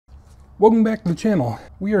Welcome back to the channel.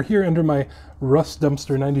 We are here under my Rust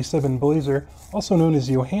Dumpster 97 Blazer, also known as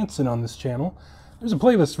Johansson on this channel. There's a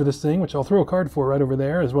playlist for this thing, which I'll throw a card for right over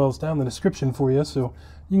there, as well as down in the description for you, so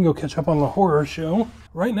you can go catch up on the horror show.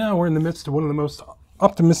 Right now, we're in the midst of one of the most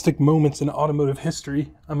optimistic moments in automotive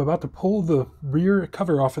history. I'm about to pull the rear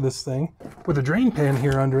cover off of this thing with a drain pan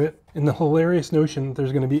here under it, in the hilarious notion that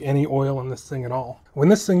there's going to be any oil in this thing at all. When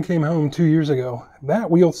this thing came home 2 years ago,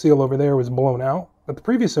 that wheel seal over there was blown out. But the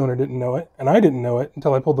previous owner didn't know it, and I didn't know it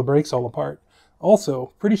until I pulled the brakes all apart.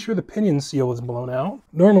 Also, pretty sure the pinion seal is blown out.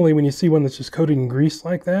 Normally, when you see one that's just coated in grease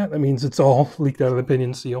like that, that means it's all leaked out of the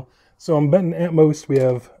pinion seal. So I'm betting at most we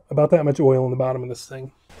have about that much oil in the bottom of this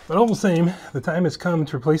thing. But all the same, the time has come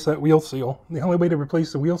to replace that wheel seal. The only way to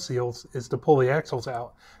replace the wheel seals is to pull the axles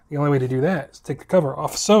out. The only way to do that is to take the cover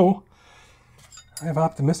off. So I have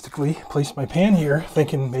optimistically placed my pan here,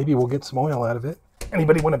 thinking maybe we'll get some oil out of it.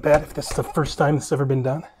 Anybody want to bet if this is the first time this has ever been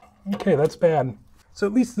done? Okay, that's bad. So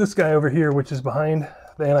at least this guy over here, which is behind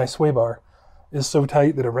the anti-sway bar, is so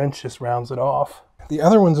tight that a wrench just rounds it off. The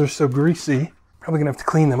other ones are so greasy, probably gonna have to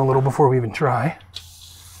clean them a little before we even try.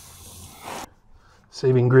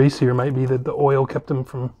 Saving grace here might be that the oil kept them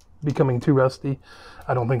from becoming too rusty.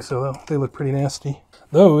 I don't think so though, they look pretty nasty.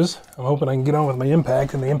 Those, I'm hoping I can get on with my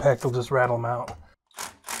impact and the impact will just rattle them out.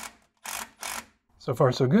 So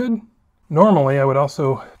far so good. Normally, I would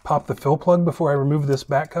also pop the fill plug before I remove this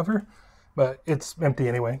back cover, but it's empty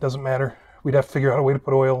anyway. Doesn't matter. We'd have to figure out a way to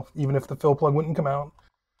put oil, even if the fill plug wouldn't come out.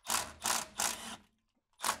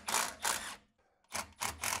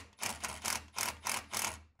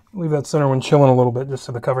 Leave that center one chilling a little bit just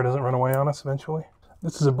so the cover doesn't run away on us eventually.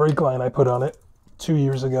 This is a brake line I put on it 2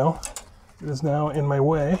 years ago. It is now in my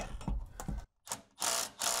way.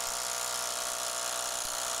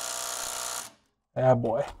 Ah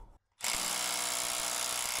boy.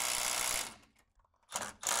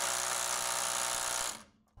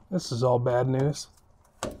 This is all bad news.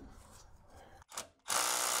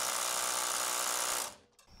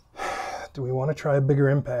 Do we want to try a bigger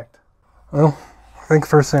impact? Well, I think the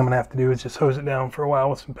first thing I'm going to have to do is just hose it down for a while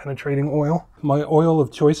with some penetrating oil. My oil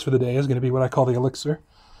of choice for the day is going to be what I call the elixir.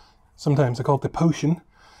 Sometimes I call it the potion.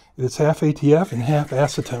 It's half ATF and half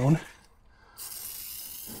acetone.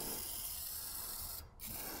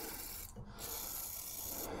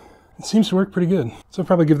 It seems to work pretty good. So I'll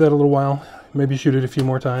probably give that a little while. Maybe shoot it a few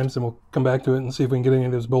more times and we'll come back to it and see if we can get any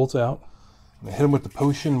of those bolts out. I'm gonna hit them with the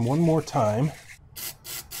potion one more time.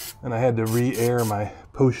 And I had to re-air my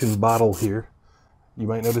potion bottle here. You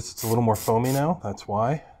might notice it's a little more foamy now, that's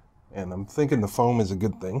why. And I'm thinking the foam is a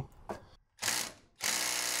good thing.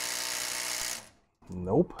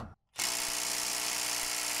 Nope.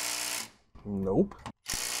 Nope.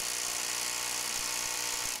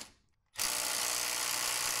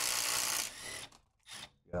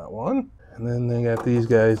 Got one. And then they got these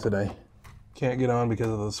guys that I can't get on because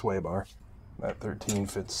of the sway bar. That 13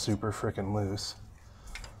 fits super freaking loose.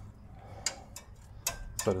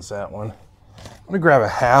 So does that one. I'm gonna grab a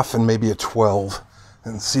half and maybe a 12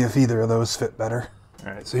 and see if either of those fit better.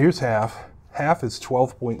 All right, so here's half. Half is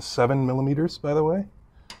 12.7 millimeters, by the way.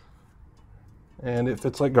 And it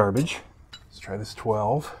fits like garbage. Let's try this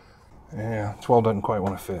 12. Yeah, 12 doesn't quite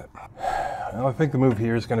want to fit. Well, I think the move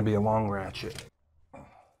here is gonna be a long ratchet.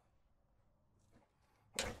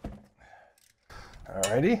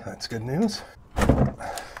 Alrighty, that's good news.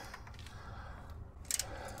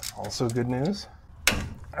 Also good news.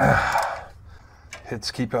 Hits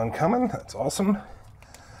keep on coming, that's awesome.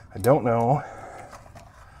 I don't know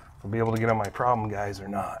if I'll be able to get on my problem guys or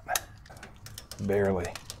not. Barely.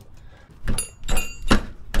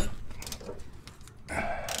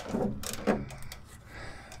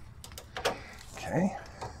 Okay.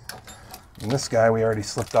 And this guy we already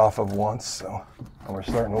slipped off of once, so we're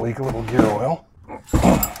starting to leak a little gear oil.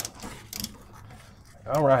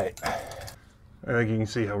 All right. I think you can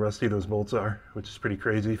see how rusty those bolts are, which is pretty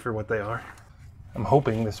crazy for what they are. I'm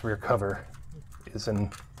hoping this rear cover is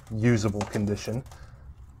in usable condition.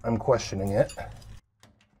 I'm questioning it.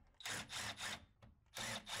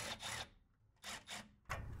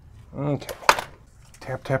 Okay.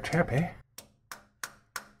 Tap, tap, tap, eh?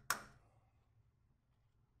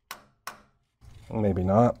 Maybe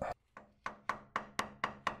not.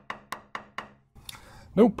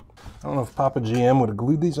 Nope. I don't know if Papa GM would have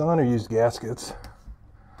glued these on or used gaskets.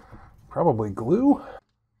 Probably glue.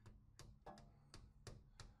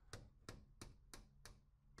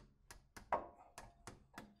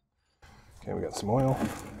 Okay, we got some oil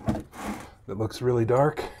that looks really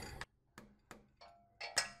dark.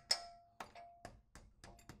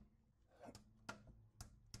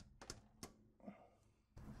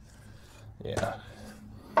 Yeah.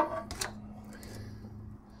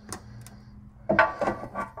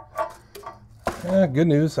 Good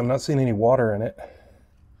news, I'm not seeing any water in it.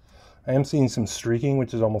 I am seeing some streaking,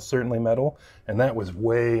 which is almost certainly metal, and that was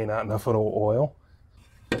way not enough of oil.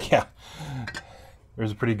 Yeah,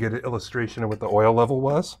 there's a pretty good illustration of what the oil level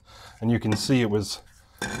was, and you can see it was,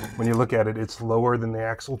 when you look at it, it's lower than the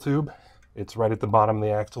axle tube. It's right at the bottom of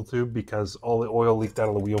the axle tube because all the oil leaked out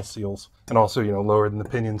of the wheel seals, and also, you know, lower than the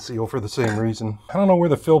pinion seal for the same reason. I don't know where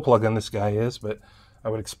the fill plug on this guy is, but I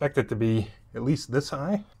would expect it to be at least this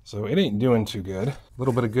high, so it ain't doing too good. A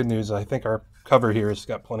little bit of good news, I think our cover here has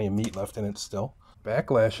got plenty of meat left in it still.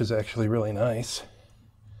 Backlash is actually really nice.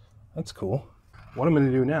 That's cool. What I'm going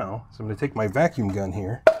to do now is I'm going to take my vacuum gun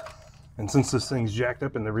here, and since this thing's jacked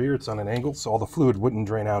up in the rear, it's on an angle, so all the fluid wouldn't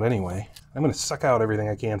drain out anyway. I'm going to suck out everything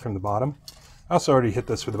I can from the bottom. I also already hit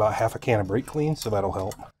this with about half a can of brake clean, so that'll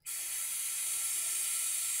help.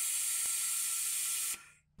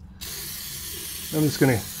 I'm just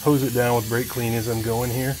going to hose it down with brake clean as I'm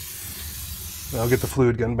going here. I'll get the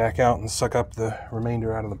fluid gun back out and suck up the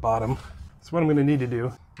remainder out of the bottom. So what I'm going to need to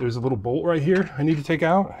do, there's a little bolt right here I need to take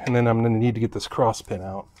out, and then I'm going to need to get this cross pin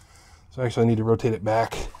out. So actually I need to rotate it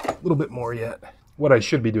back a little bit more yet. What I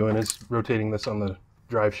should be doing is rotating this on the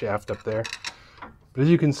drive shaft up there. But as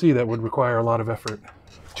you can see, that would require a lot of effort.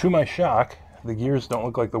 To my shock, the gears don't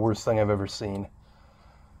look like the worst thing I've ever seen.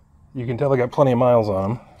 You can tell they got plenty of miles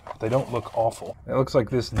on them. They don't look awful. It looks like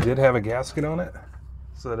this did have a gasket on it,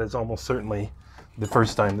 so that is almost certainly the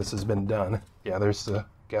first time this has been done. Yeah, there's the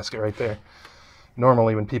gasket right there.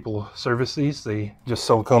 Normally when people service these, they just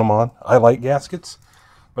silicone them on. I like gaskets,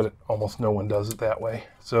 but almost no one does it that way.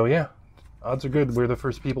 So yeah, odds are good we're the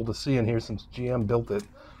first people to see in here since GM built it.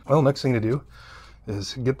 Well, next thing to do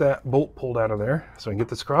is get that bolt pulled out of there so I can get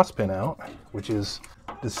this cross pin out, which is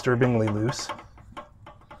disturbingly loose.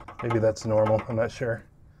 Maybe that's normal, I'm not sure.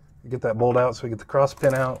 Get that bolt out so we get the cross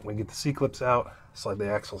pin out, we get the C-clips out, slide the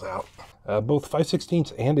axles out. Both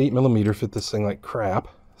 5/16 and 8mm fit this thing like crap,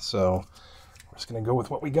 so we're just gonna go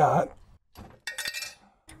with what we got.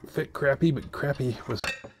 Fit crappy, but crappy was...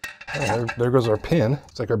 Oh, there goes our pin.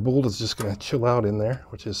 It's like our bolt is just gonna chill out in there,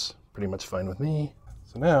 which is pretty much fine with me.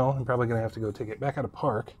 So now I'm probably gonna have to go take it back out of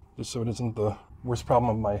park, just so it isn't the worst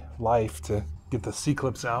problem of my life to get the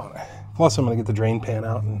C-clips out. Plus I'm gonna get the drain pan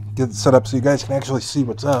out and get it set up so you guys can actually see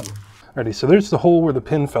what's up. Alrighty, so there's the hole where the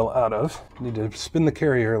pin fell out of. I need to spin the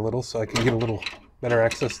carrier a little so I can get a little better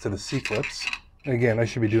access to the C-clips. Again, I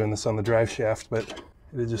should be doing this on the drive shaft, but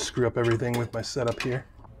it did just screw up everything with my setup here.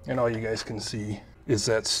 And all you guys can see is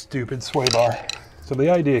that stupid sway bar. So the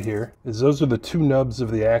idea here is those are the two nubs of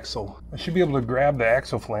the axle. I should be able to grab the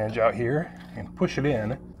axle flange out here and push it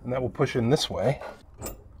in, and that will push in this way.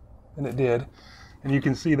 And it did. And you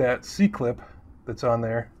can see that C-clip that's on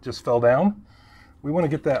there just fell down. We want to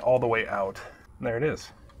get that all the way out. And there it is.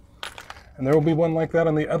 And there will be one like that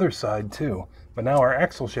on the other side too. But now our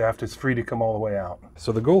axle shaft is free to come all the way out.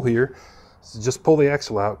 So the goal here is to just pull the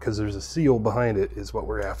axle out because there's a seal behind it is what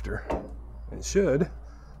we're after. It should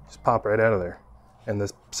just pop right out of there. And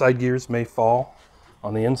the side gears may fall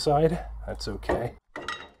on the inside. That's okay. There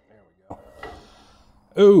we go.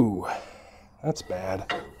 Oh, that's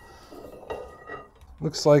bad.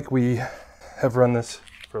 Looks like we have run this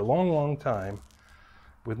for a long, long time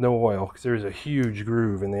with no oil because there's a huge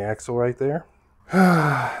groove in the axle right there.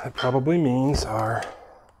 That probably means our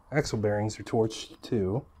axle bearings are torched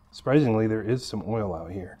too. Surprisingly, there is some oil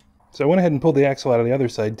out here. So I went ahead and pulled the axle out of the other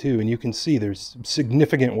side too, and you can see there's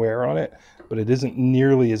significant wear on it, but it isn't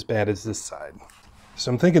nearly as bad as this side.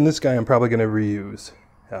 So I'm thinking this guy I'm probably going to reuse,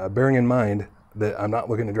 bearing in mind that I'm not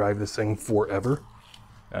looking to drive this thing forever.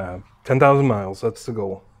 10,000 miles, that's the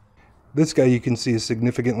goal. This guy you can see is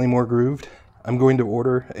significantly more grooved. I'm going to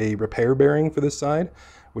order a repair bearing for this side,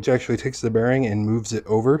 which actually takes the bearing and moves it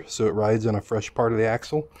over so it rides on a fresh part of the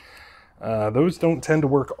axle. Those don't tend to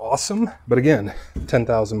work awesome, but again,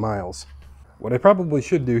 10,000 miles. What I probably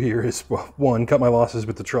should do here is, well, one, cut my losses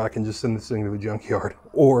with the truck and just send this thing to the junkyard,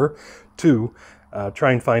 or two,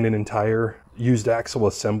 try and find an entire used axle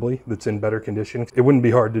assembly that's in better condition. It wouldn't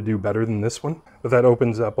be hard to do better than this one, but that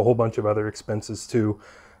opens up a whole bunch of other expenses too.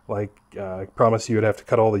 Like, I promise you would have to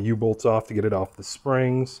cut all the U-bolts off to get it off the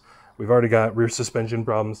springs. We've already got rear suspension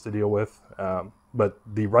problems to deal with, but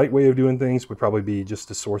the right way of doing things would probably be just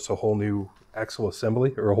to source a whole new axle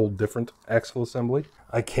assembly or a whole different axle assembly.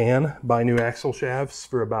 I can buy new axle shafts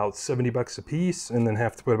for about 70 bucks a piece and then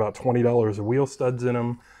have to put about $20 of wheel studs in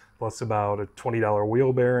them, plus about a $20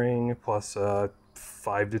 wheel bearing, plus a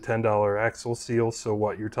 $5 to $10 axle seal. So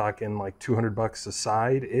what, you're talking like 200 bucks a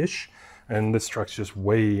side-ish, and this truck's just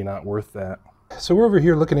way not worth that. So we're over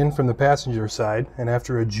here looking in from the passenger side, and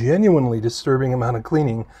after a genuinely disturbing amount of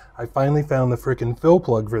cleaning, I finally found the frickin' fill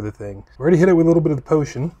plug for the thing. Already hit it with a little bit of the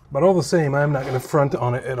potion, but all the same, I'm not going to front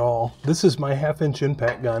on it at all. This is my 1/2-inch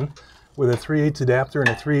impact gun with a 3/8 adapter and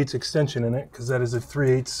a 3/8 extension in it, because that is a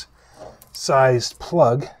 3/8 sized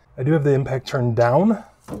plug. I do have the impact turned down.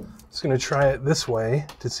 Just going to try it this way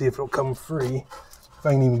to see if it'll come free, if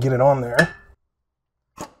I can even get it on there.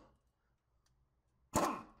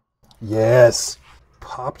 Yes,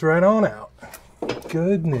 popped right on out.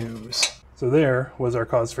 Good news. So there was our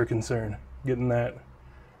cause for concern, getting that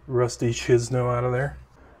rusty shizno out of there.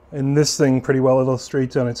 And this thing pretty well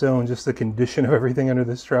illustrates on its own just the condition of everything under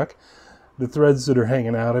this truck. The threads that are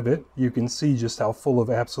hanging out of it, you can see just how full of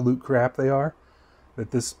absolute crap they are. That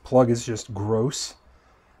this plug is just gross.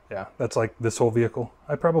 Yeah, that's like this whole vehicle.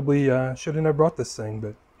 I probably shouldn't have brought this thing,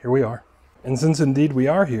 but here we are. And since indeed we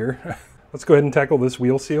are here, let's go ahead and tackle this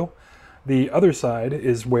wheel seal. The other side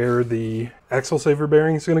is where the axle saver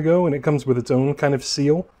bearing is going to go, and it comes with its own kind of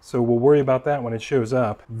seal, so we'll worry about that when it shows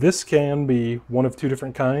up. This can be one of two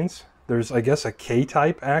different kinds. There's, I guess, a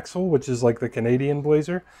K-type axle, which is like the Canadian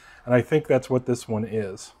Blazer, and I think that's what this one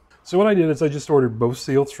is. So what I did is I just ordered both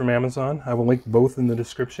seals from Amazon. I will link both in the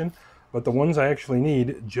description, but the ones I actually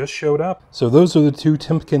need just showed up. So those are the two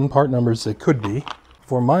Timken part numbers they could be.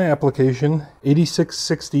 For my application,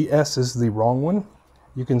 8660S is the wrong one.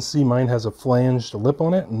 You can see mine has a flanged lip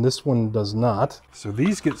on it, and this one does not. So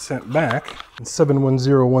these get sent back, and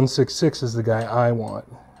 710166 is the guy I want.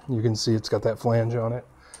 You can see it's got that flange on it.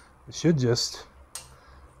 It should just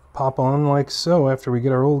pop on like so after we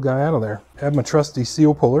get our old guy out of there. I have my trusty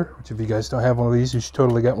seal puller, which if you guys don't have one of these, you should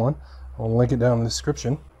totally get one. I'll link it down in the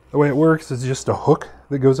description. The way it works is just a hook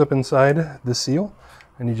that goes up inside the seal,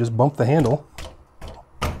 and you just bump the handle,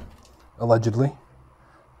 allegedly,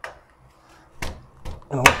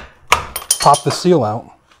 and it'll pop the seal out.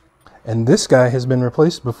 And this guy has been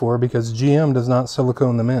replaced before because GM does not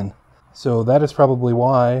silicone them in. So that is probably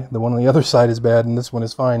why the one on the other side is bad and this one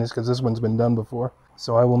is fine, is because this one's been done before.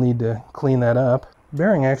 So I will need to clean that up.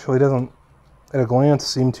 Bearing actually doesn't, at a glance,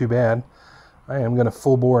 seem too bad. I am going to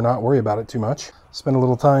full bore not worry about it too much. Spend a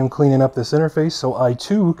little time cleaning up this interface so I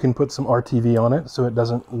too can put some RTV on it so it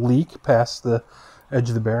doesn't leak past the edge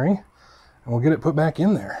of the bearing. And we'll get it put back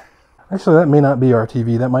in there. Actually, that may not be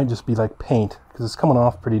RTV. That might just be like paint, because it's coming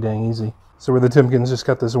off pretty dang easy. So where the Timken's just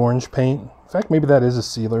got this orange paint. In fact, maybe that is a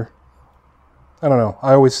sealer. I don't know.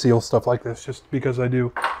 I always seal stuff like this just because I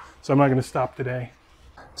do. So I'm not going to stop today.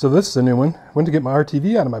 So this is a new one. Went to get my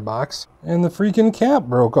RTV out of my box, and the freaking cap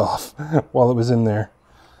broke off while it was in there,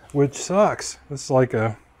 which sucks. This is like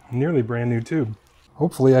a nearly brand new tube.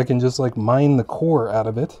 Hopefully I can just like mine the core out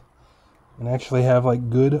of it and actually have like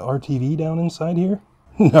good RTV down inside here.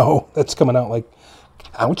 No, that's coming out like,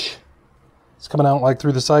 ouch. It's coming out like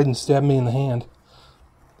through the side and stabbing me in the hand.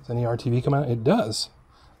 Does any RTV come out? It does.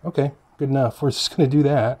 Okay, good enough. We're just going to do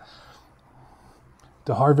that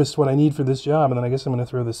to harvest what I need for this job, and then I guess I'm going to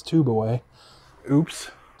throw this tube away.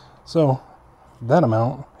 Oops. So that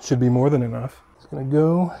amount should be more than enough. It's going to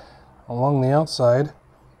go along the outside,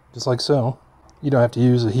 just like so. You don't have to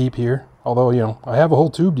use a heap here, although, you know, I have a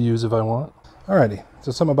whole tube to use if I want. Alrighty,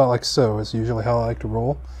 so something about like so is usually how I like to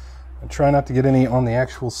roll. I try not to get any on the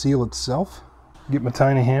actual seal itself. Get my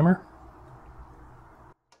tiny hammer.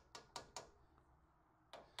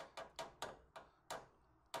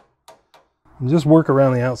 And just work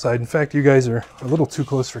around the outside. In fact, you guys are a little too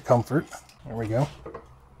close for comfort. There we go.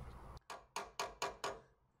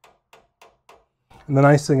 And the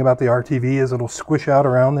nice thing about the RTV is it'll squish out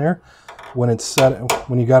around there when it's set,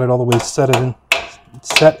 when you got it all the way set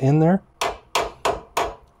in there.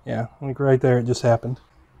 Yeah, like right there, it just happened.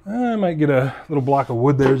 I might get a little block of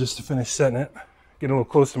wood there just to finish setting it. Get a little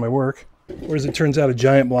close to my work. Or as it turns out, a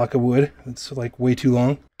giant block of wood. It's like way too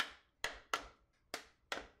long.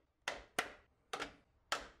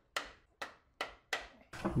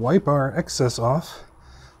 Wipe our excess off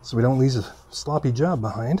so we don't leave a sloppy job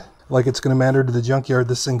behind. Like it's going to matter to the junkyard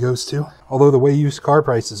this thing goes to. Although the way used car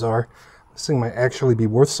prices are, this thing might actually be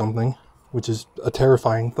worth something, which is a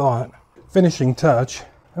terrifying thought. Finishing touch.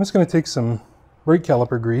 I'm just going to take some brake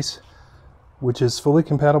caliper grease, which is fully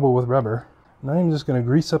compatible with rubber, and I'm just going to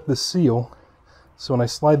grease up this seal so when I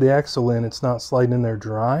slide the axle in, it's not sliding in there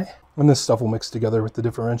dry. And this stuff will mix together with the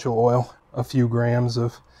differential oil. A few grams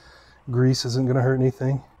of grease isn't going to hurt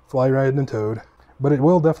anything. Fly riding and towed. But it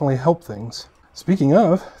will definitely help things. Speaking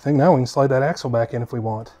of, I think now we can slide that axle back in if we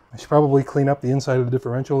want. I should probably clean up the inside of the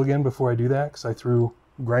differential again before I do that, because I threw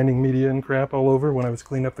grinding media and crap all over when I was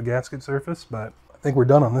cleaning up the gasket surface, but I think we're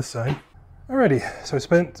done on this side. Alrighty, so I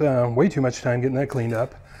spent way too much time getting that cleaned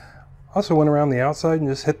up. Also went around the outside and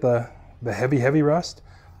just hit the heavy rust.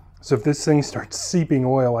 So if this thing starts seeping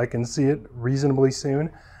oil, I can see it reasonably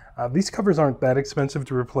soon. These covers aren't that expensive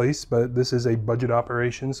to replace, but this is a budget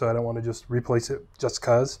operation, so I don't want to just replace it just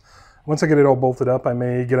cause. Once I get it all bolted up, I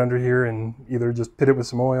may get under here and either just pit it with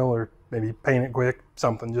some oil or maybe paint it quick,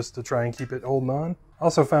 something just to try and keep it holding on.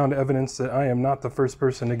 Also found evidence that I am not the first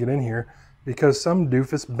person to get in here because some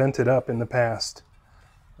doofus bent it up in the past.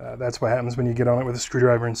 That's what happens when you get on it with a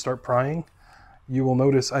screwdriver and start prying. You will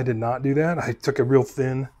notice I did not do that. I took a real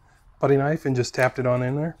thin putty knife and just tapped it on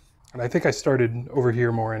in there. And I think I started over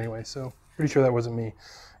here more anyway, so pretty sure that wasn't me.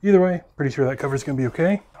 Either way, pretty sure that cover's gonna be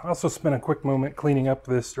okay. I also spent a quick moment cleaning up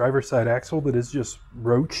this driver's side axle that is just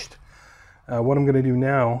roached. What I'm gonna do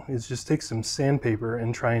now is just take some sandpaper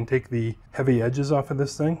and try and take the heavy edges off of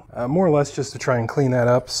this thing. More or less just to try and clean that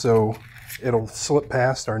up so it'll slip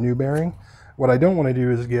past our new bearing. What I don't want to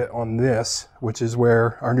do is get on this, which is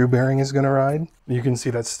where our new bearing is going to ride. You can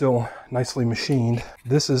see that's still nicely machined.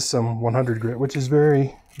 This is some 100 grit, which is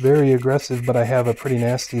very, very aggressive, but I have a pretty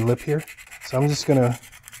nasty lip here. So I'm just going to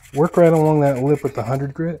work right along that lip with the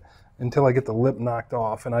 100 grit until I get the lip knocked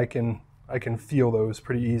off, and I can feel those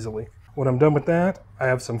pretty easily. When I'm done with that, I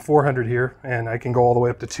have some 400 here, and I can go all the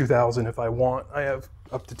way up to 2,000 if I want. I have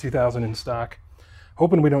up to 2,000 in stock.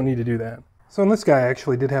 Hoping we don't need to do that. So on this guy, I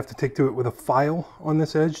actually did have to take to it with a file on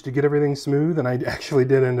this edge to get everything smooth, and I actually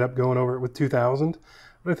did end up going over it with 2,000.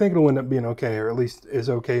 But I think it'll end up being okay, or at least as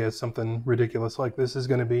okay as something ridiculous like this is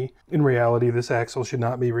going to be. In reality, this axle should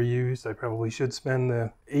not be reused. I probably should spend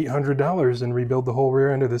the $800 and rebuild the whole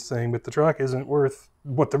rear end of this thing, but the truck isn't worth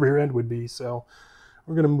what the rear end would be, so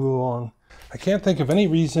we're going to move along. I can't think of any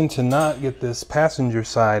reason to not get this passenger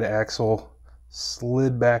side axle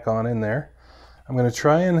slid back on in there. I'm going to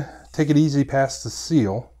try and take it easy past the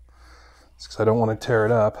seal, because I don't want to tear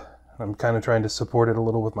it up. I'm kind of trying to support it a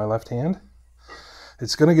little with my left hand.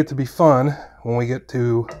 It's going to get to be fun when we get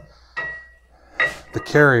to the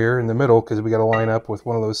carrier in the middle, because we got to line up with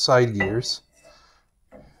one of those side gears.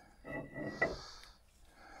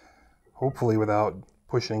 Hopefully without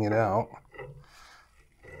pushing it out.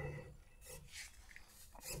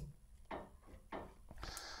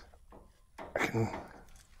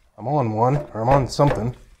 I'm on one, or I'm on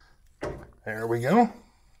something. There we go.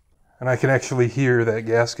 And I can actually hear that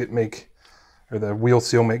gasket make, or the wheel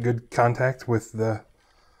seal make good contact with the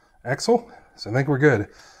axle. So I think we're good.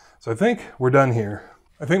 So I think we're done here.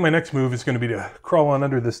 I think my next move is going to be to crawl on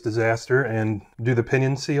under this disaster and do the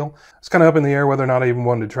pinion seal. It's kind of up in the air whether or not I even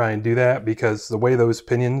wanted to try and do that, because the way those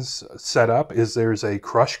pinions set up is there's a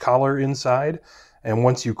crush collar inside, and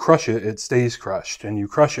once you crush it, it stays crushed, and you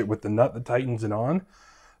crush it with the nut that tightens it on.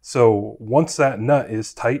 So once that nut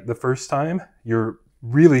is tight the first time, you're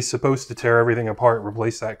really supposed to tear everything apart,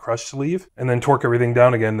 replace that crush sleeve, and then torque everything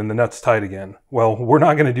down again, then the nut's tight again. Well, we're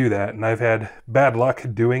not going to do that, and I've had bad luck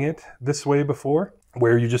doing it this way before,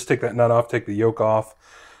 where you just take that nut off, take the yoke off,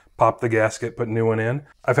 pop the gasket, put a new one in.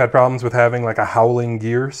 I've had problems with having like a howling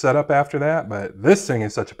gear set up after that, but this thing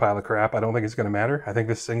is such a pile of crap, I don't think it's going to matter. I think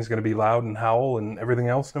this thing's going to be loud and howl and everything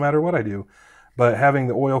else no matter what I do. But having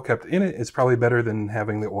the oil kept in it is probably better than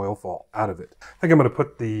having the oil fall out of it. I think I'm going to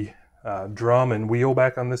put the drum and wheel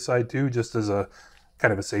back on this side too, just as a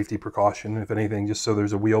kind of a safety precaution, if anything, just so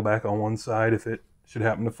there's a wheel back on one side if it should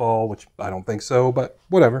happen to fall, which I don't think so, but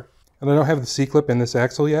whatever. And I don't have the C-clip in this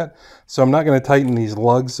axle yet, so I'm not going to tighten these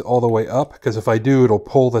lugs all the way up, because if I do, it'll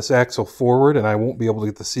pull this axle forward and I won't be able to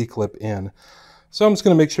get the C-clip in. So I'm just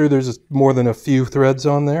going to make sure there's more than a few threads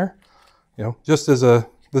on there, you know, just as a,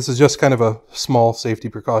 this is just kind of a small safety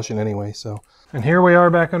precaution anyway, so. And here we are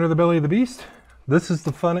back under the belly of the beast. This is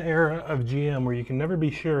the fun era of GM where you can never be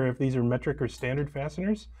sure if these are metric or standard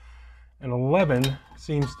fasteners. An 11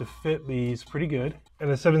 seems to fit these pretty good, and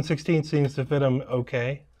a 7/16 seems to fit them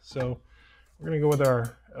okay. So we're going to go with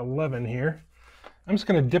our 11 here. I'm just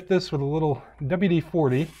going to dip this with a little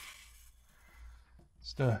WD-40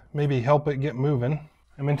 just to maybe help it get moving.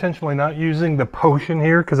 I'm intentionally not using the potion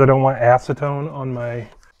here because I don't want acetone on my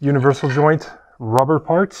universal joint rubber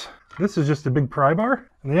parts. This is just a big pry bar,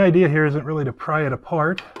 and the idea here isn't really to pry it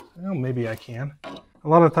apart. Well, maybe I can. A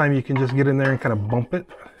lot of the time you can just get in there and kind of bump it,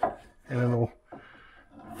 and it'll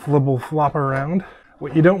flop around.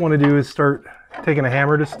 What you don't want to do is start taking a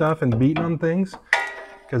hammer to stuff and beating on things,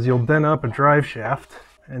 because you'll dent up a drive shaft,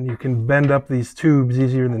 and you can bend up these tubes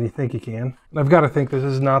easier than you think you can. And I've got to think this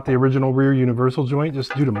is not the original rear universal joint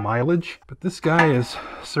just due to mileage, but this guy is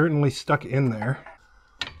certainly stuck in there.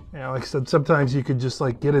 Yeah, like I said, sometimes you could just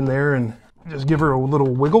like get in there and just give her a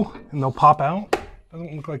little wiggle and they'll pop out.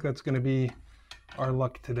 Doesn't look like that's going to be our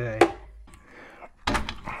luck today.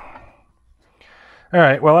 All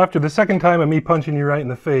right, well, after the second time of me punching you right in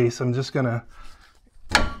the face, I'm just gonna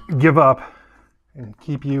give up and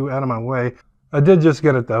keep you out of my way. I did just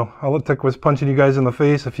get it though. All it took was punching you guys in the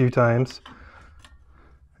face a few times,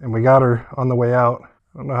 and we got her on the way out.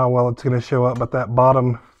 I don't know how well it's gonna show up, but that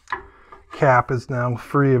bottom cap is now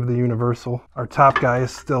free of the universal. Our top guy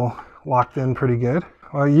is still locked in pretty good.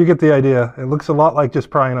 Well, you get the idea. It looks a lot like just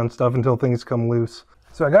prying on stuff until things come loose.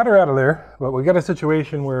 So I got her out of there, but we got a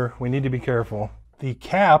situation where we need to be careful. The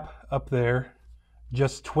cap up there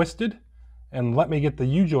just twisted and let me get the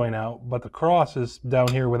U-joint out, but the cross is down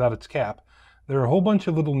here without its cap. There are a whole bunch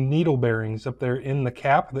of little needle bearings up there in the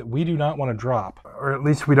cap that we do not want to drop, or at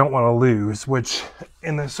least we don't want to lose, which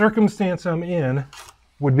in the circumstance I'm in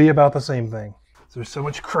would be about the same thing. So there's so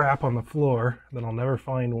much crap on the floor that I'll never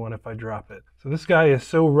find one if I drop it. So this guy is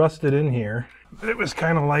so rusted in here that it was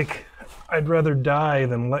kind of like I'd rather die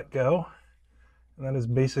than let go. And that is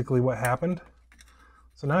basically what happened.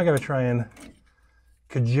 So now I got to try and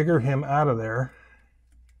kajigger him out of there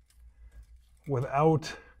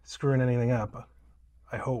without screwing anything up.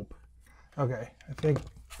 I hope. Okay, I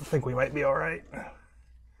think we might be all right.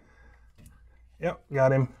 Yep,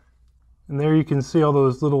 got him. And there you can see all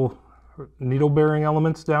those little needle bearing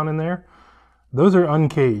elements down in there. Those are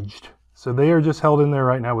uncaged. So they are just held in there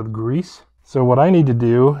right now with grease. So what I need to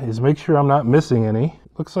do is make sure I'm not missing any.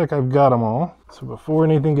 Looks like I've got them all. So before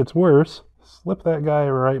anything gets worse, slip that guy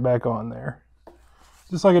right back on there.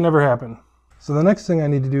 Just like it never happened. So the next thing I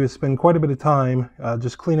need to do is spend quite a bit of time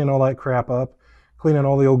just cleaning all that crap up, cleaning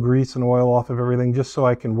all the old grease and oil off of everything just so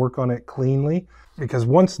I can work on it cleanly. Because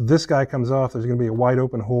once this guy comes off, there's going to be a wide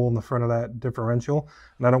open hole in the front of that differential,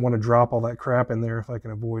 and I don't want to drop all that crap in there if I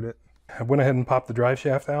can avoid it. I went ahead and popped the drive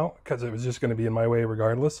shaft out because it was just going to be in my way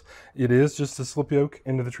regardless. It is just a slip yoke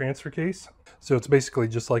into the transfer case. So it's basically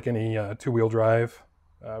just like any two-wheel drive,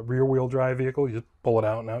 rear-wheel drive vehicle. You just pull it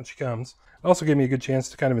out and out she comes. It also gave me a good chance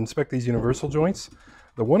to kind of inspect these universal joints.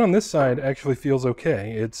 The one on this side actually feels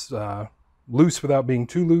okay. It's loose without being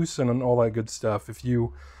too loose and all that good stuff. If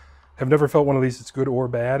you have never felt one of these, it's good or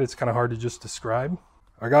bad. It's kind of hard to just describe.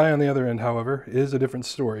 Our guy on the other end, however, is a different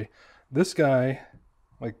story. This guy,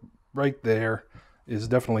 like right there, is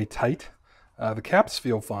definitely tight. The caps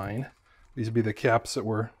feel fine. These would be the caps that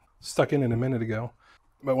were stuck in a minute ago.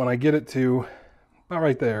 But when I get it to about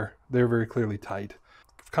right there, they're very clearly tight.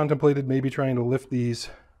 I've contemplated maybe trying to lift these.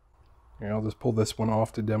 Here, I'll just pull this one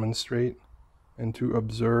off to demonstrate and to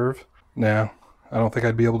observe. Nah. I don't think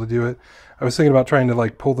I'd be able to do it. I was thinking about trying to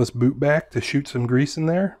like pull this boot back to shoot some grease in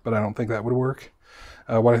there, but I don't think that would work.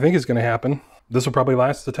 What I think is going to happen, this will probably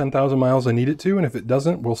last the 10,000 miles I need it to, and if it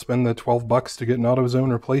doesn't, we'll spend the 12 bucks to get an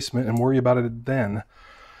AutoZone replacement and worry about it then.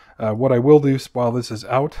 What I will do while this is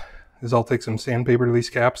out is I'll take some sandpaper to these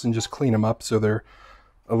caps and just clean them up so they're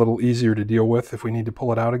a little easier to deal with if we need to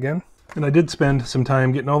pull it out again. And I did spend some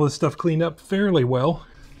time getting all this stuff cleaned up fairly well.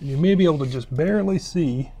 You may be able to just barely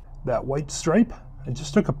see that white stripe. I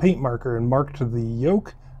just took a paint marker and marked the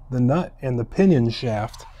yoke, the nut, and the pinion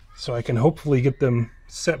shaft so I can hopefully get them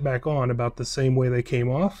set back on about the same way they came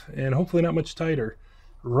off and hopefully not much tighter.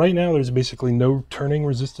 Right now there's basically no turning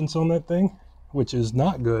resistance on that thing, which is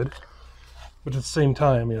not good, but at the same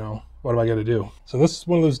time, you know, what do I got to do? So this is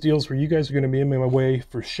one of those deals where you guys are going to be in my way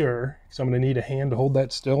for sure, because I'm going to need a hand to hold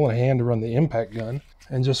that still and a hand to run the impact gun.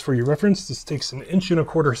 And just for your reference, this takes an 1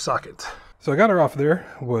 1/4 socket. So I got her off there.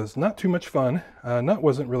 Was not too much fun. Nut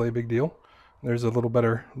wasn't really a big deal. There's a little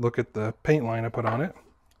better look at the paint line I put on it.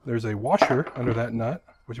 There's a washer under that nut,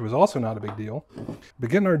 which was also not a big deal. But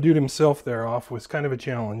getting our dude himself there off was kind of a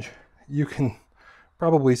challenge. You can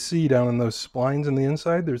probably see down in those splines on the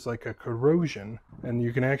inside, there's like a corrosion, and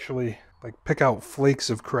you can actually like pick out flakes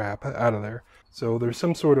of crap out of there. So there's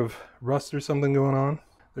some sort of rust or something going on.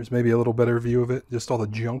 There's maybe a little better view of it, just all the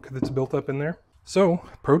junk that's built up in there. So,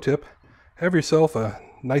 pro tip, have yourself a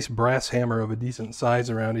nice brass hammer of a decent size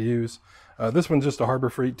around to use. This one's just a Harbor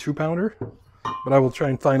Freight 2-pounder, but I will try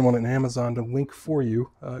and find one on Amazon to link for you.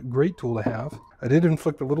 Great tool to have. I did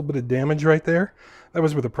inflict a little bit of damage right there. That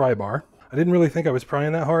was with a pry bar. I didn't really think I was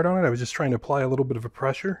prying that hard on it. I was just trying to apply a little bit of a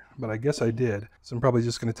pressure, but I guess I did. So I'm probably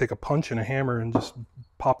just going to take a punch and a hammer and just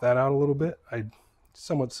pop that out a little bit. I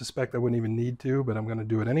somewhat suspect I wouldn't even need to, but I'm going to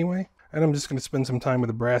do it anyway. And I'm just going to spend some time with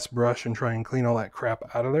a brass brush and try and clean all that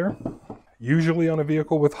crap out of there. Usually on a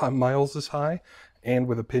vehicle with miles this high and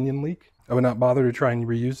with a pinion leak, I would not bother to try and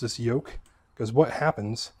reuse this yoke, because what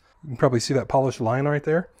happens, you can probably see that polished line right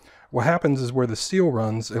there. What happens is where the seal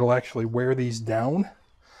runs, it'll actually wear these down,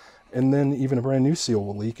 and then even a brand new seal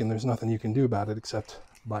will leak, and there's nothing you can do about it except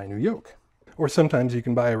buy a new yoke. Or sometimes you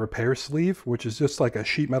can buy a repair sleeve, which is just like a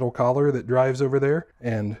sheet metal collar that drives over there.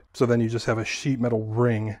 And so then you just have a sheet metal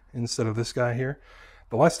ring instead of this guy here.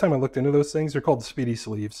 The last time I looked into those things, they're called Speedy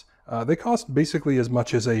sleeves. They cost basically as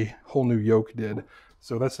much as a whole new yoke did.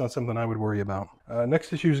 So that's not something I would worry about.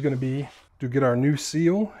 Next issue is going to be to get our new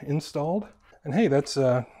seal installed. And hey, that's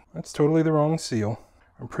totally the wrong seal.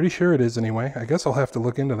 I'm pretty sure it is anyway. I guess I'll have to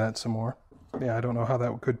look into that some more. Yeah, I don't know how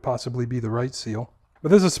that could possibly be the right seal. But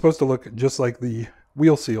this is supposed to look just like the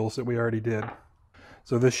wheel seals that we already did.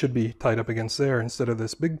 So this should be tied up against there instead of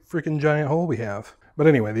this big freaking giant hole we have. But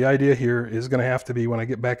anyway, the idea here is going to have to be when I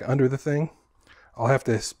get back under the thing, I'll have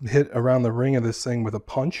to hit around the ring of this thing with a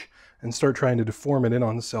punch and start trying to deform it in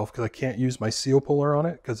on itself because I can't use my seal puller on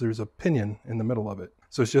it because there's a pinion in the middle of it.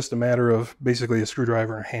 So it's just a matter of basically a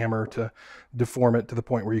screwdriver and a hammer to deform it to the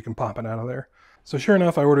point where you can pop it out of there. So sure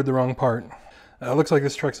enough, I ordered the wrong part. Looks like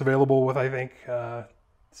this truck's available with, I think,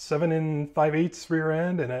 7 5/8 rear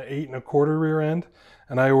end and an 8 1/4 rear end.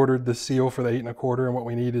 And I ordered the seal for the 8 1/4, and what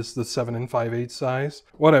we need is the 7 5/8 size.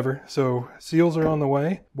 Whatever, so seals are on the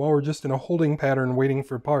way. While we're just in a holding pattern waiting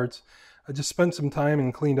for parts, I just spent some time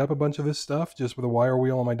and cleaned up a bunch of this stuff just with a wire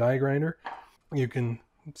wheel on my die grinder. You can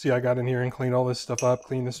see I got in here and cleaned all this stuff up,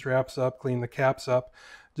 cleaned the straps up, cleaned the caps up,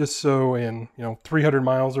 just so in 300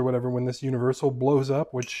 miles or whatever, when this universal blows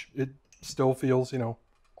up, which it still feels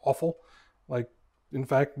awful. Like, in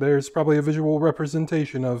fact, there's probably a visual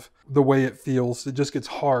representation of the way it feels. It just gets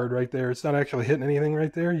hard right there. It's not actually hitting anything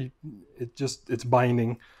right there. It's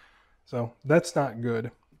binding. So that's not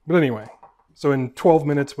good. But anyway, so in 12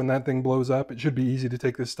 minutes when that thing blows up, it should be easy to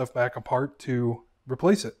take this stuff back apart to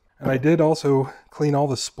replace it. And I did also clean all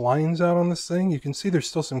the splines out on this thing. You can see there's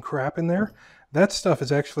still some crap in there. That stuff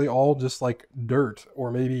is actually all just like dirt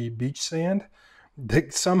or maybe beach sand. They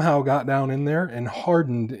somehow got down in there and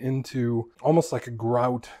hardened into almost like a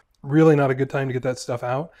grout. Really not a good time to get that stuff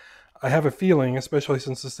out. I have a feeling, especially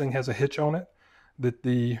since this thing has a hitch on it,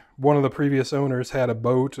 that one of the previous owners had a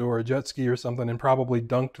boat or a jet ski or something and probably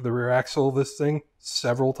dunked the rear axle of this thing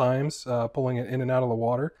several times, pulling it in and out of the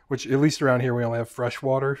water, which at least around here we only have fresh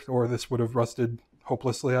water, or this would have rusted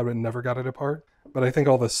hopelessly. I would have never got it apart. But I think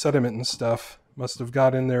all the sediment and stuff must have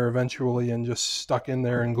got in there eventually and just stuck in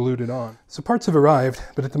there and glued it on. So parts have arrived,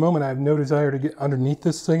 but at the moment I have no desire to get underneath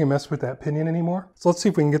this thing and mess with that pinion anymore. So let's see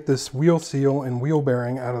if we can get this wheel seal and wheel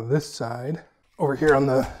bearing out of this side. Over here on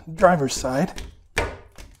the driver's side,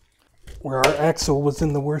 where our axle was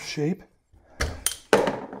in the worst shape.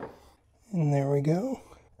 And there we go.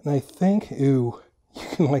 And I think, ooh, you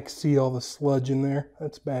can like see all the sludge in there.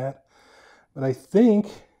 That's bad. But I think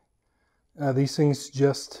these things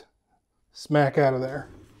just smack out of there.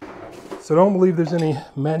 So don't believe there's any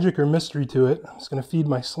magic or mystery to it. I'm just going to feed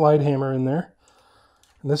my slide hammer in there.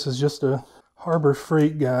 And this is just a Harbor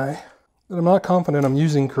Freight guy that I'm not confident I'm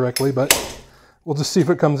using correctly, but we'll just see if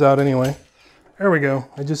it comes out anyway. There we go.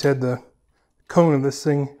 I just had the cone of this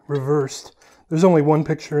thing reversed. There's only one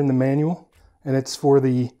picture in the manual, and it's for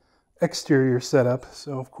the exterior setup.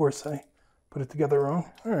 So of course I put it together wrong.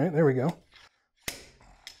 All right, there we go.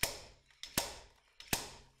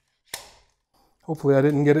 Hopefully I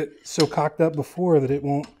didn't get it so cocked up before that it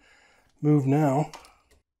won't move now.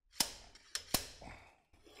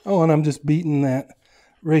 Oh, and I'm just beating that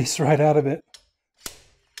race right out of it.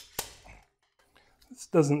 This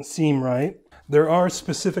doesn't seem right. There are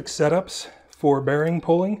specific setups for bearing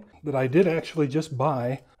pulling that I did actually just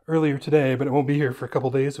buy earlier today, but it won't be here for a couple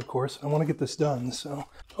days, of course. I want to get this done, so.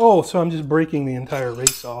 Oh, so I'm just breaking the entire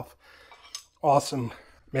race off. Awesome.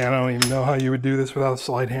 Man, I don't even know how you would do this without a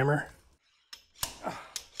slide hammer.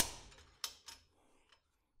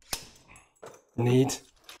 Neat.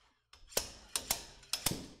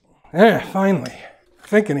 Yeah, finally. I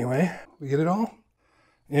think anyway. We get it all?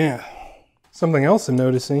 Yeah. Something else I'm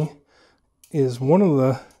noticing is one of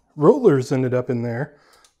the rollers ended up in there.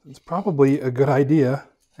 It's probably a good idea.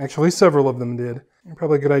 Actually, several of them did.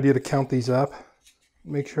 Probably a good idea to count these up.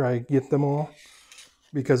 Make sure I get them all.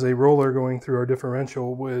 Because a roller going through our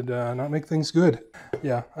differential would not make things good.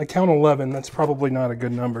 Yeah, I count 11. That's probably not a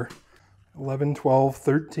good number. 11, 12,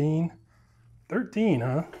 13. 13,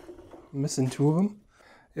 huh? I'm missing 2 of them.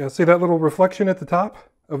 Yeah, see that little reflection at the top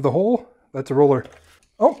of the hole? That's a roller.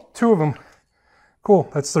 Oh, 2 of them. Cool,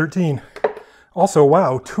 that's 13. Also,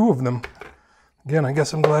 wow, 2 of them. Again, I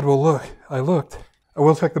guess I'm glad I looked. I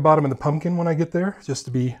will check the bottom of the pumpkin when I get there, just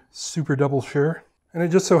to be super double sure. And it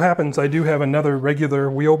just so happens I do have another regular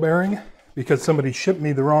wheel bearing because somebody shipped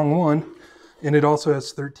me the wrong one, and it also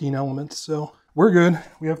has 13 elements, so we're good.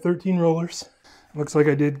 We have 13 rollers. Looks like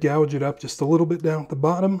I did gouge it up just a little bit down at the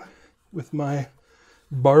bottom with my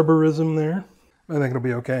barbarism there. I think it'll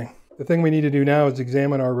be okay. The thing we need to do now is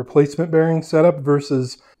examine our replacement bearing setup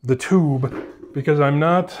versus the tube, because I'm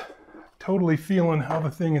not totally feeling how the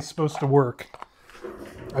thing is supposed to work.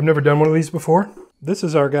 I've never done one of these before. This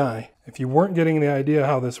is our guy. If you weren't getting the idea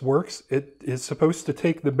how this works, it is supposed to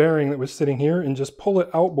take the bearing that was sitting here and just pull it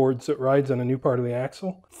outboard so it rides on a new part of the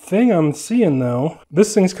axle. Thing I'm seeing though,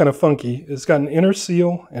 this thing's kind of funky. It's got an inner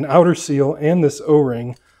seal, an outer seal, and this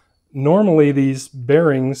O-ring. Normally these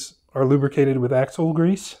bearings are lubricated with axle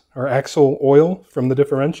grease or axle oil from the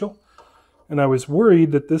differential. And I was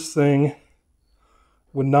worried that this thing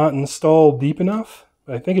would not install deep enough.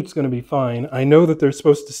 I think it's going to be fine. I know that they're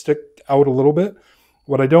supposed to stick out a little bit.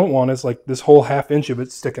 What I don't want is like this whole ½ inch of it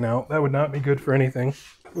sticking out. That would not be good for anything.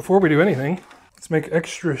 Before we do anything, let's make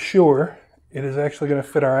extra sure it is actually going to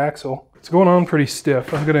fit our axle. It's going on pretty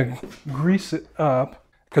stiff. I'm going to grease it up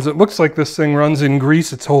because it looks like this thing runs in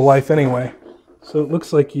grease its whole life anyway. So it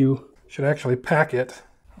looks like you should actually pack it.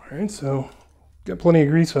 All right, so got plenty of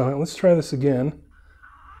grease on it. Let's try this again.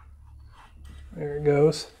 There it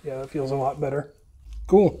goes. Yeah, that feels a lot better.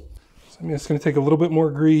 Cool. So I'm just going to take a little bit more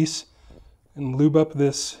grease and lube up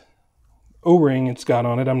this O-ring it's got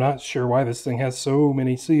on it. I'm not sure why this thing has so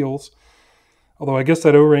many seals. Although I guess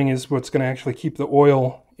that O-ring is what's going to actually keep the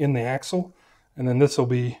oil in the axle. And then this will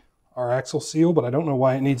be our axle seal, but I don't know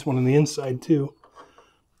why it needs one on the inside too.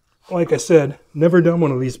 Like I said, never done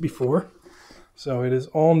one of these before. So it is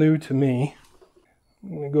all new to me. I'm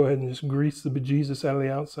going to go ahead and just grease the bejesus out of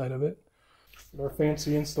the outside of it. Our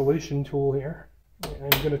fancy installation tool here.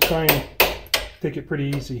 And I'm going to try and take it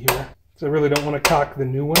pretty easy here. So I really don't want to cock the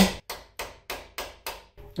new one.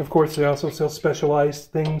 Of course, they also sell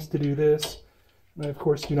specialized things to do this. And I, of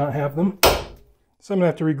course, do not have them. So I'm going to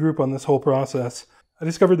have to regroup on this whole process. I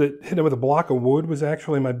discovered that hitting it with a block of wood was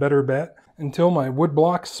actually my better bet until my wood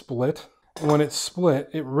block split. And when it split,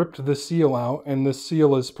 it ripped the seal out. And this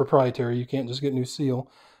seal is proprietary. You can't just get a new seal.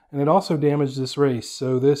 And it also damaged this race.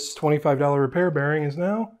 So this $25 repair bearing is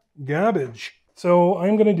now garbage. So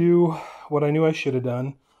I'm going to do what I knew I should have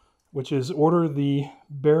done, which is order the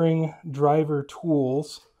bearing driver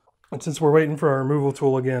tools. And since we're waiting for our removal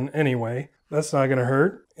tool again anyway, that's not going to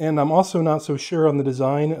hurt. And I'm also not so sure on the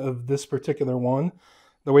design of this particular one.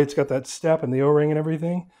 The way it's got that step and the O-ring and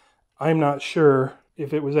everything, I'm not sure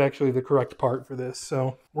if it was actually the correct part for this.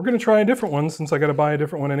 So we're going to try a different one since I got to buy a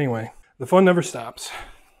different one anyway. The fun never stops.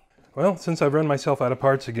 Well, since I've run myself out of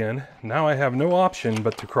parts again, now I have no option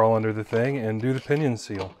but to crawl under the thing and do the pinion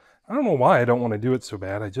seal. I don't know why I don't want to do it so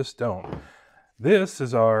bad, I just don't. This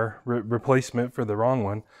is our replacement for the wrong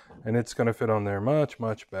one, and it's going to fit on there much,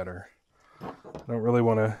 much better. I don't really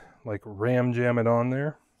want to like ram jam it on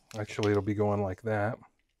there. Actually, it'll be going like that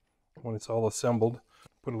when it's all assembled.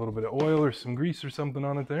 Put a little bit of oil or some grease or something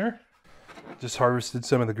on it there. Just harvested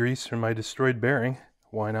some of the grease from my destroyed bearing.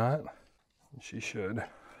 Why not? She should.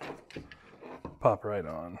 Pop right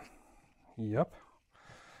on. Yep.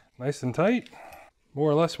 Nice and tight. More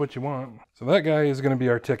or less what you want. So that guy is going to be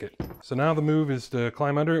our ticket. So now the move is to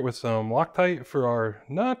climb under it with some Loctite for our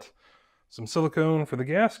nut, some silicone for the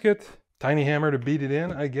gasket, tiny hammer to beat it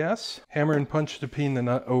in, I guess. Hammer and punch to peen the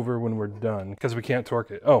nut over when we're done, because we can't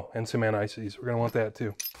torque it. Oh, and some anti-seize. We're going to want that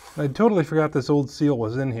too. I totally forgot this old seal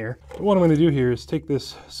was in here. But what I'm going to do here is take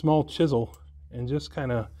this small chisel and just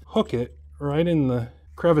kind of hook it right in the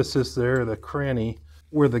crevices there, the cranny,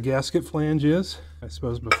 where the gasket flange is. I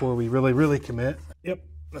suppose before we really commit. Yep,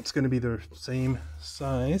 that's going to be the same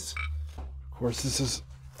size. Of course, this is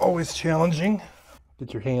always challenging.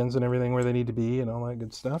 Get your hands and everything where they need to be and all that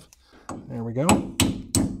good stuff. There we go.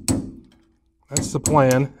 That's the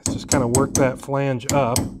plan. It's just kind of work that flange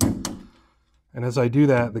up. And as I do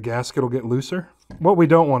that, the gasket will get looser. What we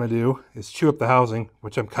don't want to do is chew up the housing,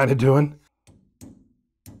 which I'm kind of doing.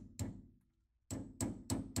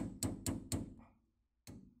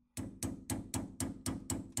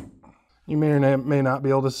 You may or may not be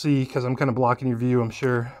able to see because I'm kind of blocking your view, I'm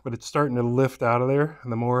sure, but it's starting to lift out of there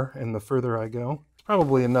the more and the further I go. It's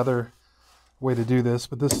probably another way to do this,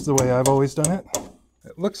 but this is the way I've always done it.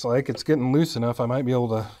 It looks like it's getting loose enough I might be able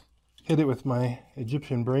to hit it with my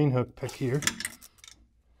Egyptian brain hook pick here.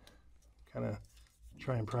 Kind of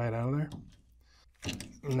try and pry it out of there.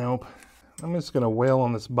 Nope. I'm just going to wail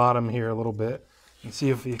on this bottom here a little bit and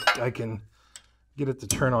see if I can get it to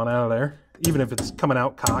turn on out of there. Even if it's coming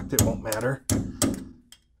out cocked, it won't matter.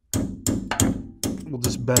 We'll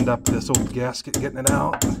just bend up this old gasket getting it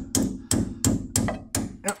out.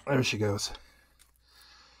 Yep, there she goes.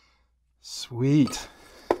 Sweet.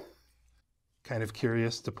 Kind of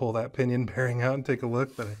curious to pull that pinion bearing out and take a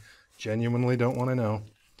look, but I genuinely don't want to know.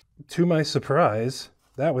 To my surprise,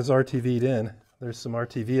 that was RTV'd in. There's some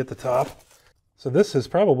RTV at the top. So this has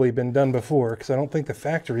probably been done before, because I don't think the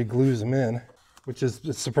factory glues them in, which is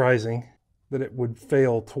surprising that it would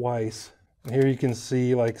fail twice. And here you can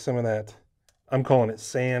see like some of that, I'm calling it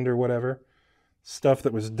sand or whatever, stuff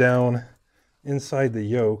that was down inside the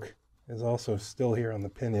yoke is also still here on the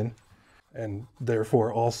pinion, and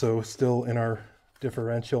therefore also still in our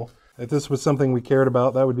differential. If this was something we cared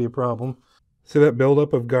about, that would be a problem. See that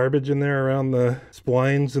buildup of garbage in there around the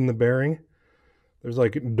splines and the bearing? There's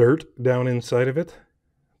like dirt down inside of it.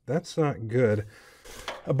 That's not good.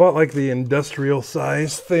 I bought like the industrial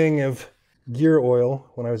size thing of gear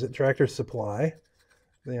oil when I was at Tractor Supply.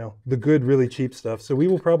 You know, the good, really cheap stuff. So we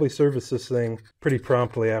will probably service this thing pretty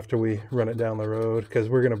promptly after we run it down the road, because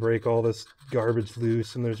we're going to break all this garbage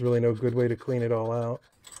loose and there's really no good way to clean it all out.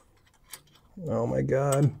 Oh my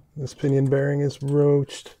God, this pinion bearing is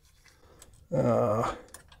roached. I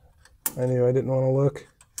knew I didn't want to look.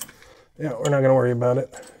 Yeah, we're not going to worry about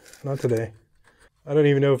it. Not today. I don't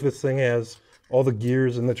even know if this thing has all the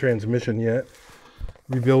gears in the transmission yet.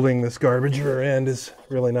 Rebuilding this garbage rear end is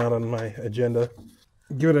really not on my agenda.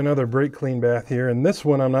 Give it another brake clean bath here. And this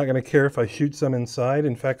one, I'm not going to care if I shoot some inside.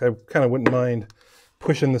 In fact, I kind of wouldn't mind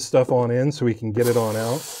pushing the stuff on in so we can get it on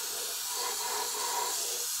out.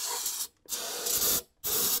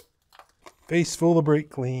 Face full of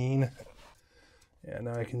brake clean. And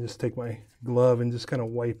now I can just take my glove and just kind of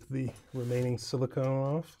wipe the remaining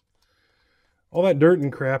silicone off. All that dirt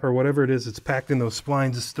and crap or whatever it is that's packed in those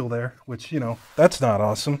splines is still there, which, you know, that's not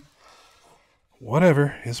awesome.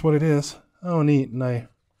 Whatever, is what it is. Oh, neat. And I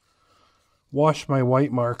washed my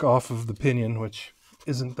white mark off of the pinion, which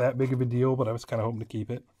isn't that big of a deal, but I was kind of hoping to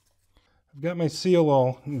keep it. I've got my seal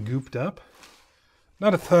all gooped up.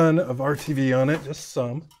 Not a ton of RTV on it, just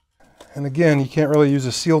some. And again, you can't really use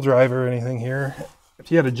a seal driver or anything here. If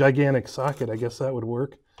you had a gigantic socket, I guess that would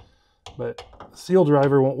work. But a seal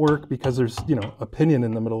driver won't work because there's, you know, a pinion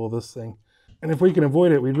in the middle of this thing. And if we can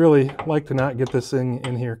avoid it, we'd really like to not get this thing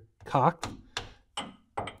in here cocked.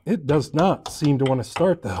 It does not seem to want to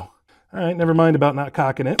start though. All right, never mind about not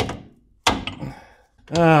cocking it.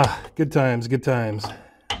 Ah, good times, good times.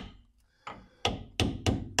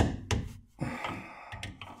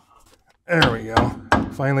 There we go.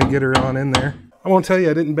 Finally get her on in there. I won't tell you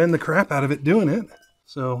I didn't bend the crap out of it doing it.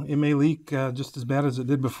 So it may leak just as bad as it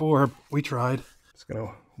did before. We tried. Just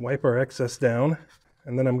gonna wipe our excess down,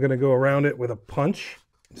 and then I'm gonna go around it with a punch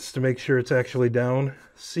just to make sure it's actually down,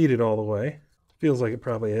 seated all the way. Feels like it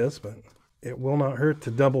probably is, but it will not hurt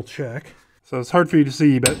to double check. So it's hard for you to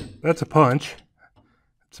see, but that's a punch.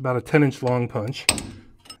 It's about a 10-inch long punch.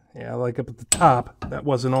 Yeah, like up at the top, that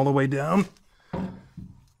wasn't all the way down.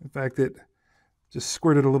 In fact, it just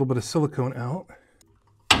squirted a little bit of silicone out.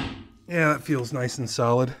 Yeah, that feels nice and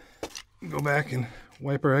solid. Go back and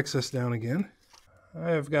wipe our excess down again.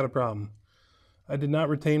 I've got a problem. I did not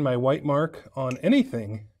retain my white mark on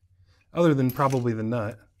anything other than probably the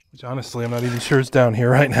nut, which honestly I'm not even sure is down here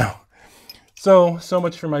right now. So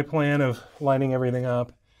much for my plan of lining everything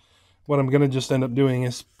up. What I'm going to just end up doing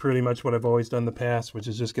is pretty much what I've always done in the past, which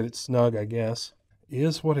is just get it snug, I guess.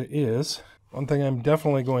 Is what it is. One thing I'm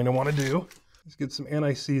definitely going to want to do is get some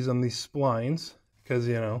anti-seize on these splines, because,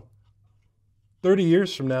 you know, 30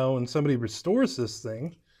 years from now when somebody restores this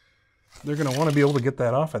thing, they're going to want to be able to get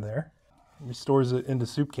that off of there. Restores it into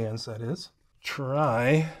soup cans, that is.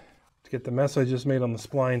 Try to get the mess I just made on the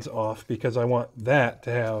splines off, because I want that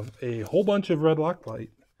to have a whole bunch of red Loctite,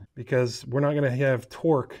 because we're not going to have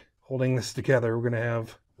torque holding this together. We're going to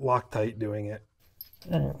have Loctite doing it.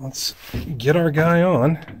 All right, let's get our guy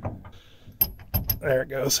on. There it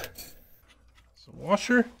goes. So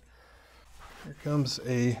washer. Here comes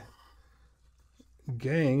a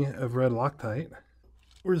gang of red Loctite.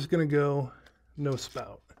 We're just going to go no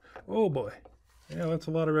spout. Oh boy. Yeah, that's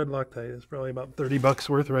a lot of red Loctite. It's probably about 30 bucks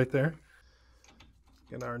worth right there.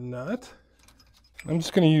 Get our nut. I'm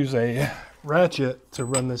just going to use a ratchet to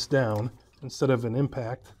run this down instead of an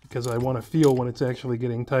impact, because I want to feel when it's actually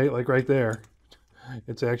getting tight, like right there.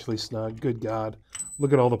 It's actually snug. Good God.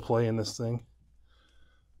 Look at all the play in this thing.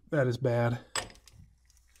 That is bad.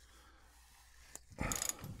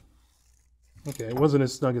 Okay, it wasn't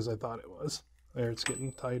as snug as I thought it was. There, it's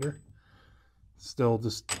getting tighter. Still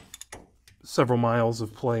just several miles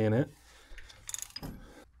of play in it.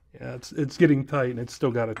 Yeah, it's getting tight, and it's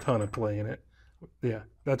still got a ton of play in it. Yeah,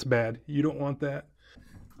 that's bad. You don't want that.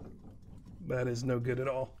 That is no good at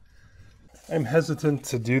all. I'm hesitant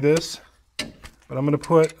to do this, but I'm going to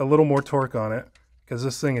put a little more torque on it, because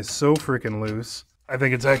this thing is so freaking loose. I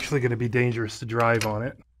think it's actually going to be dangerous to drive on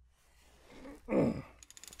it.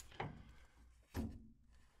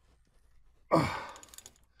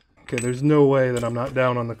 Okay, there's no way that I'm not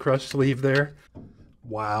down on the crush sleeve there.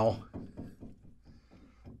 Wow.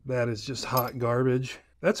 That is just hot garbage.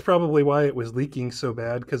 That's probably why it was leaking so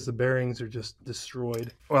bad, because the bearings are just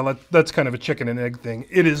destroyed. Well, that's kind of a chicken and egg thing.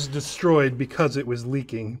 It is destroyed because it was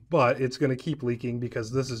leaking, but it's going to keep leaking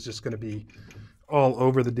because this is just going to be all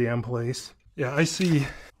over the damn place. Yeah, I see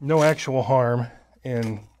no actual harm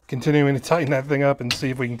in continuing to tighten that thing up and see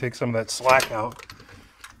if we can take some of that slack out.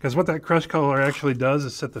 Because what that crush collar actually does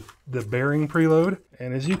is set the bearing preload.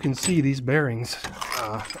 And as you can see, these bearings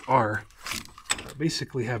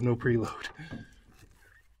basically have no preload.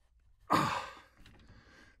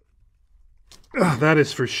 That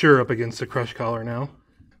is for sure up against the crush collar now.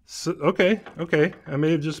 So, okay. I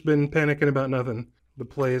may have just been panicking about nothing. The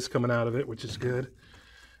play is coming out of it, which is good.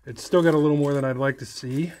 It's still got a little more than I'd like to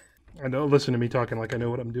see. And don't listen to me talking like I know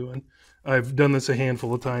what I'm doing. I've done this a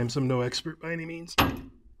handful of times. I'm no expert by any means.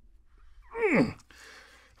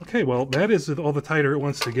 Okay, well, that is all the tighter it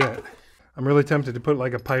wants to get. I'm really tempted to put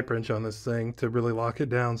like a pipe wrench on this thing to really lock it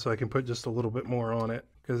down so I can put just a little bit more on it,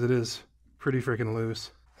 because it is pretty freaking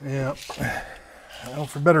loose. Yeah. Well,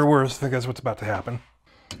 for better or worse, I think that's what's about to happen.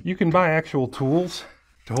 You can buy actual tools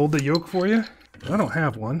to hold the yoke for you. I don't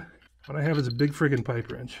have one. What I have is a big friggin'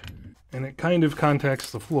 pipe wrench. And it kind of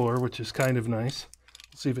contacts the floor, which is kind of nice.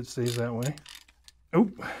 Let's see if it stays that way.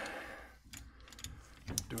 Oh.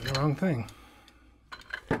 Doing the wrong thing.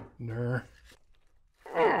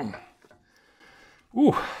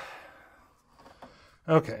 Ooh.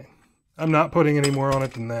 Okay. I'm not putting any more on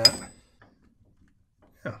it than that.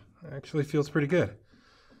 Yeah, it actually feels pretty good.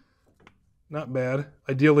 Not bad.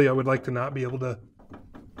 Ideally, I would like to not be able to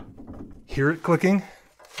hear it clicking.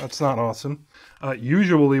 That's not awesome.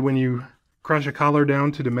 Usually when you crush a collar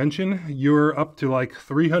down to dimension, you're up to like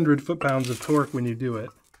 300 foot-pounds of torque when you do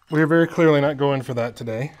it. We're very clearly not going for that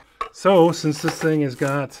today. So, since this thing has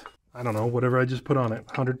got, I don't know, whatever I just put on it,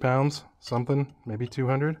 100 pounds, something, maybe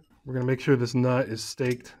 200. We're going to make sure this nut is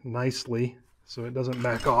staked nicely so it doesn't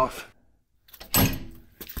back off. I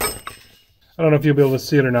don't know if you'll be able to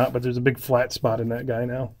see it or not, but there's a big flat spot in that guy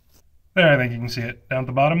now. There, I think you can see it. Down at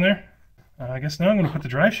the bottom there. I guess now I'm going to put the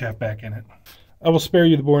drive shaft back in it. I will spare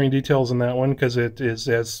you the boring details on that one because it is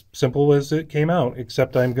as simple as it came out,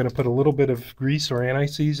 except I'm going to put a little bit of grease or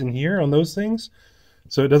anti-seize in here on those things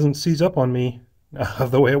so it doesn't seize up on me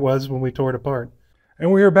the way it was when we tore it apart.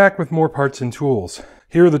 And we are back with more parts and tools.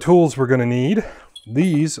 Here are the tools we're going to need.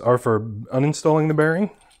 These are for uninstalling the bearing.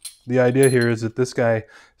 The idea here is that this guy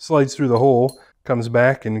slides through the hole, comes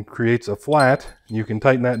back and creates a flat. You can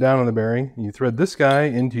tighten that down on the bearing. You thread this guy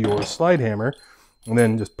into your slide hammer and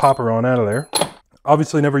then just pop her on out of there.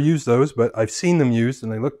 Obviously never used those, but I've seen them used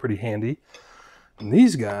and they look pretty handy. And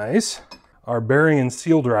these guys are bearing and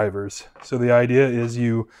seal drivers. So the idea is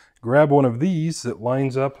you grab one of these that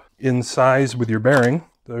lines up in size with your bearing.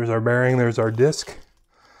 There's our bearing, there's our disc.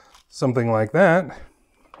 Something like that.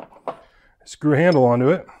 Screw a handle onto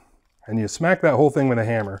it and you smack that whole thing with a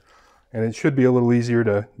hammer. And it should be a little easier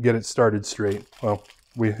to get it started straight. Well,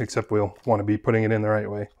 except we'll want to be putting it in the right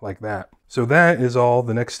way, like that. So that is all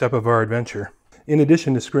the next step of our adventure. In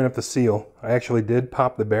addition to screwing up the seal, I actually did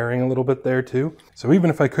pop the bearing a little bit there too. So even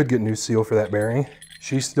if I could get new seal for that bearing,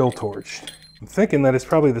 she's still torched. I'm thinking that it's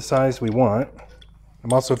probably the size we want.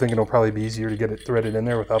 I'm also thinking it'll probably be easier to get it threaded in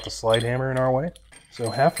there without the slide hammer in our way. So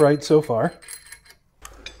half right so far.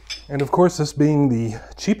 And of course, this being the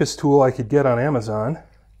cheapest tool I could get on Amazon,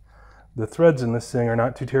 the threads in this thing are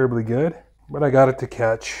not too terribly good, but I got it to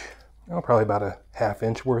catch, probably about a ½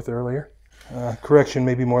 inch worth earlier. Correction,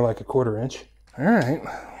 maybe more like a ¼ inch. All right,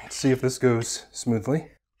 let's see if this goes smoothly.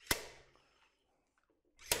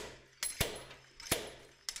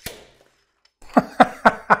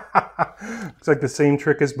 Looks like the same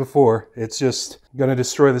trick as before. It's just gonna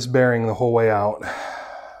destroy this bearing the whole way out.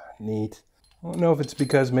 Neat. I don't know if it's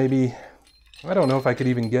because maybe, I don't know if I could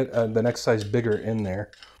even get the next size bigger in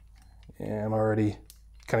there. Yeah, I'm already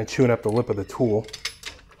kind of chewing up the lip of the tool.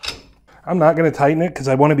 I'm not going to tighten it because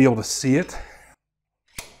I want to be able to see it.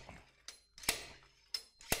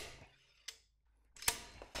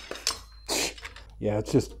 Yeah,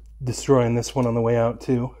 it's just destroying this one on the way out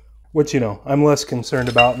too. Which, you know, I'm less concerned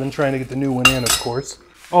about than trying to get the new one in, of course.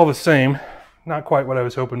 All the same, not quite what I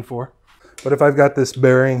was hoping for. But if I've got this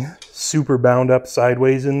bearing super bound up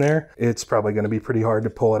sideways in there, it's probably going to be pretty hard to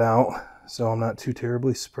pull it out. So I'm not too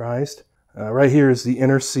terribly surprised. Right here is the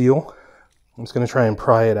inner seal. I'm just going to try and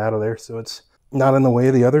pry it out of there so it's not in the way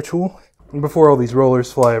of the other tool. And before all these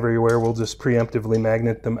rollers fly everywhere, we'll just preemptively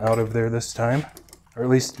magnet them out of there this time. Or at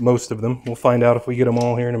least most of them. We'll find out if we get them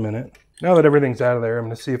all here in a minute. Now that everything's out of there, I'm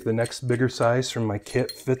going to see if the next bigger size from my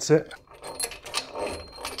kit fits it.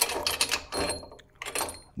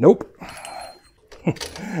 Nope.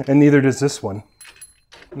 and neither does this one.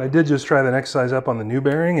 And I did just try the next size up on the new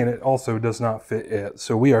bearing, and it also does not fit it.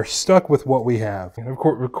 So we are stuck with what we have. And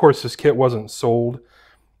of course, this kit wasn't sold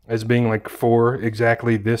as being like for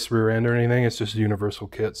exactly this rear end or anything. It's just a universal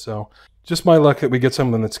kit. So just my luck that we get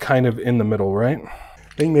something that's kind of in the middle, right?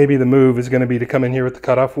 I think maybe the move is going to be to come in here with the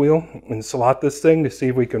cutoff wheel and slot this thing to see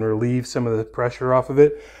if we can relieve some of the pressure off of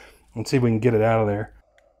it and see if we can get it out of there.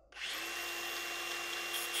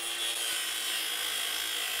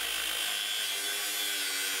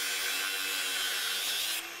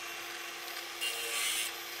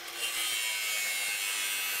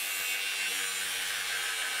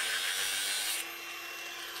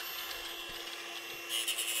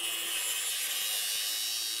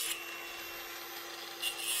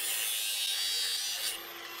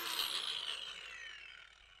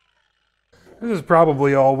 This is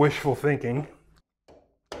probably all wishful thinking.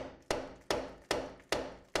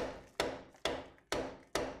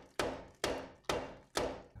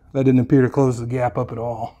 That didn't appear to close the gap up at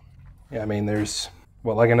all. Yeah, I mean, there's,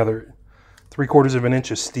 what, like another 3/4 of an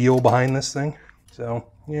inch of steel behind this thing. So,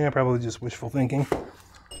 yeah, probably just wishful thinking.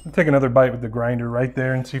 I'll take another bite with the grinder right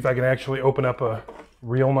there and see if I can actually open up a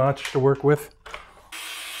real notch to work with.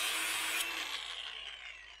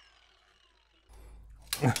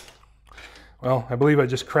 Well, I believe I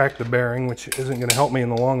just cracked the bearing, which isn't going to help me in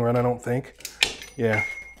the long run, I don't think. Yeah.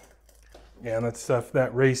 Yeah, and that stuff,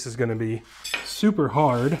 that race is going to be super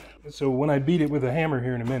hard. So when I beat it with a hammer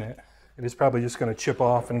here in a minute, it is probably just going to chip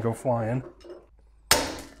off and go flying.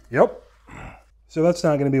 Yep. So that's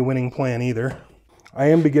not going to be a winning plan either. I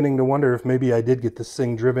am beginning to wonder if maybe I did get this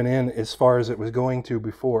thing driven in as far as it was going to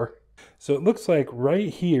before. So it looks like right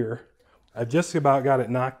here, I've just about got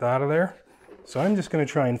it knocked out of there. So I'm just going to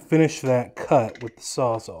try and finish that cut with the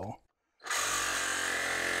Sawzall.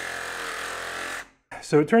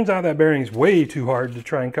 So it turns out that bearing's way too hard to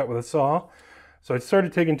try and cut with a saw. So I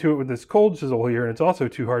started taking to it with this cold chisel here, and it's also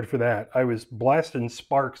too hard for that. I was blasting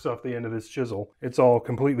sparks off the end of this chisel. It's all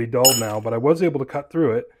completely dulled now, but I was able to cut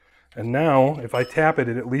through it. And now, if I tap it,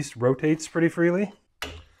 it at least rotates pretty freely.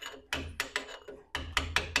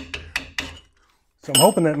 So I'm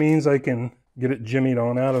hoping that means I can get it jimmied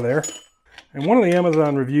on out of there. And one of the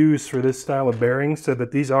Amazon reviews for this style of bearing said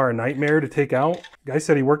that these are a nightmare to take out. The guy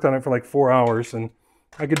said he worked on it for like 4 hours, and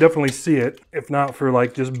I could definitely see it, if not for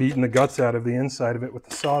like just beating the guts out of the inside of it with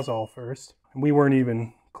the Sawzall first. And we weren't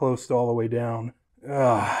even close to all the way down.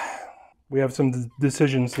 We have some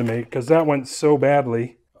decisions to make, because that went so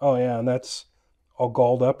badly. Oh yeah, and that's all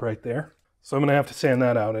galled up right there. So I'm gonna have to sand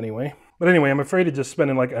that out anyway. But anyway, I'm afraid of just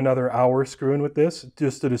spending like another hour screwing with this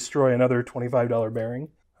just to destroy another $25 bearing.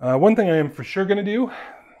 One thing I am for sure going to do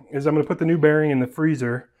is I'm going to put the new bearing in the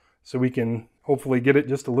freezer so we can hopefully get it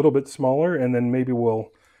just a little bit smaller, and then maybe we'll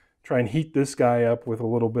try and heat this guy up with a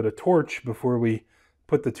little bit of torch before we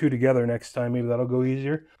put the two together next time. Maybe that'll go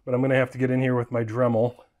easier. But I'm going to have to get in here with my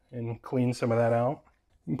Dremel and clean some of that out.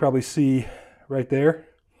 You can probably see right there,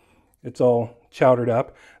 it's all chowdered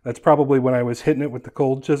up. That's probably when I was hitting it with the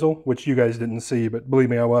cold chisel, which you guys didn't see, but believe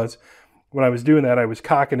me, I was. When I was doing that, I was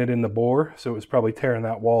cocking it in the bore, so it was probably tearing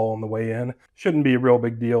that wall on the way in. Shouldn't be a real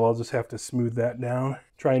big deal. I'll just have to smooth that down.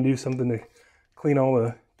 Try and do something to clean all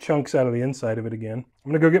the chunks out of the inside of it again.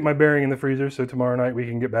 I'm gonna go get my bearing in the freezer so tomorrow night we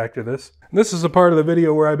can get back to this. This is a part of the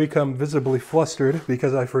video where I become visibly flustered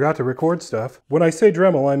because I forgot to record stuff. When I say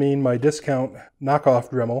Dremel, I mean my discount knockoff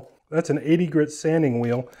Dremel. That's an 80 grit sanding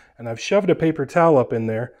wheel, and I've shoved a paper towel up in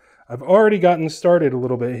there. I've already gotten started a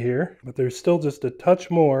little bit here, but there's still just a touch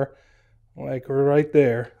more, like right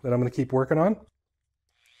there, that I'm going to keep working on.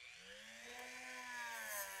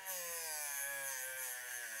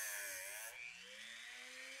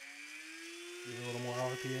 Give it a little more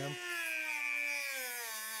RPM.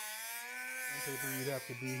 On paper, you'd have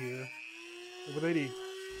to be here. With 80.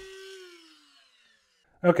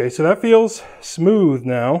 Okay, so that feels smooth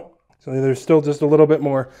now. So there's still just a little bit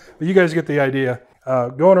more, but you guys get the idea.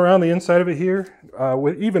 Going around the inside of it here,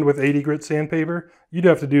 even with 80 grit sandpaper, you'd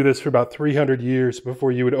have to do this for about 300 years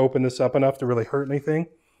before you would open this up enough to really hurt anything.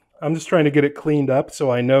 I'm just trying to get it cleaned up so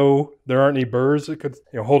I know there aren't any burrs that could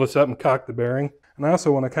hold us up and cock the bearing. And I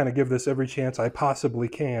also want to kind of give this every chance I possibly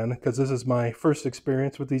can, because this is my first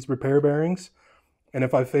experience with these repair bearings. And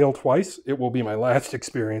if I fail twice, it will be my last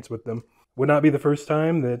experience with them. Would not be the first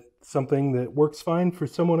time that something that works fine for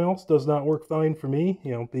someone else does not work fine for me,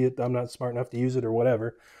 be it I'm not smart enough to use it or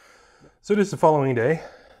whatever. So just the following day,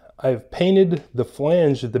 I've painted the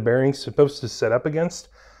flange that the bearing's supposed to set up against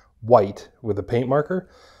white with a paint marker,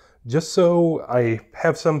 just so I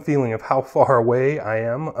have some feeling of how far away I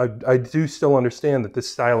am. I do still understand that this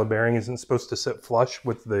style of bearing isn't supposed to sit flush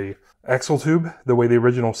with the axle tube the way the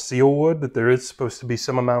original seal would, that there is supposed to be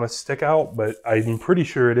some amount of stick out, but I'm pretty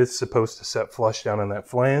sure it is supposed to set flush down in that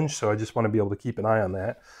flange, so I just want to be able to keep an eye on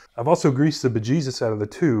that. I've also greased the bejesus out of the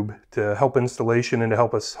tube to help installation and to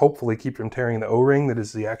help us hopefully keep from tearing the O-ring that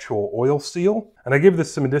is the actual oil seal. And I gave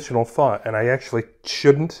this some additional thought, and I actually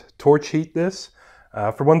shouldn't torch heat this.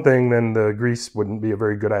 For one thing, then the grease wouldn't be a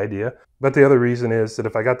very good idea. But the other reason is that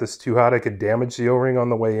if I got this too hot, I could damage the O-ring on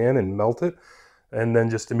the way in and melt it, and then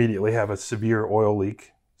just immediately have a severe oil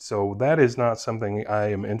leak. So that is not something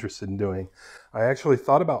I am interested in doing. I actually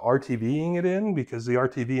thought about RTVing it in, because the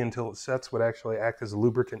RTV until it sets would actually act as a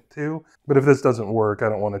lubricant too. But if this doesn't work, I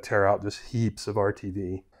don't want to tear out just heaps of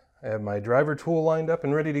RTV. I have my driver tool lined up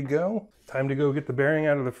and ready to go. Time to go get the bearing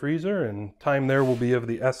out of the freezer, and time there will be of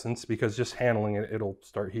the essence because just handling it, it'll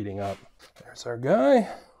start heating up. There's our guy.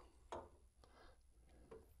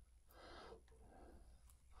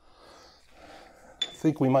 I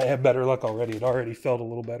think we might have better luck already. It already felt a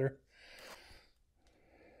little better.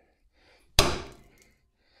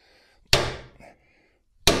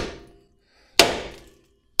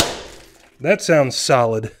 That sounds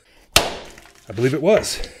solid. I believe it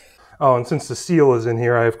was. Oh, and since the seal is in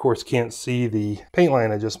here, I of course can't see the paint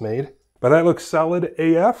line I just made. But that looks solid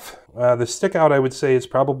AF. The stick out I would say is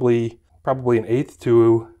probably an 1/8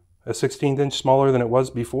 to a 1/16 inch smaller than it was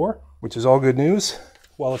before, which is all good news.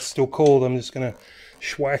 While it's still cold, I'm just gonna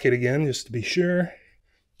schwack it again just to be sure.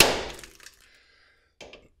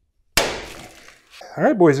 All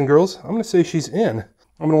right, boys and girls, I'm gonna say she's in.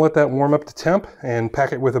 I'm gonna let that warm up to temp and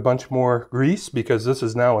pack it with a bunch more grease, because this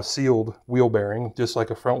is now a sealed wheel bearing, just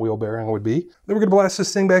like a front wheel bearing would be. Then we're gonna blast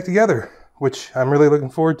this thing back together, which I'm really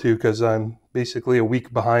looking forward to because I'm basically a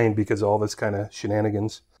week behind because of all this kind of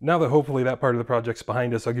shenanigans. Now that hopefully that part of the project's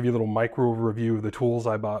behind us, I'll give you a little micro review of the tools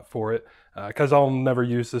I bought for it, because I'll never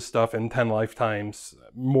use this stuff in 10 lifetimes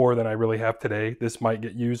more than I really have today. This might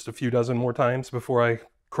get used a few dozen more times before I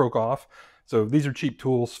croak off. So these are cheap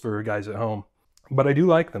tools for guys at home. But I do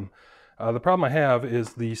like them. The problem I have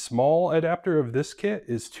is the small adapter of this kit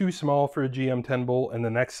is too small for a GM 10 bolt, and the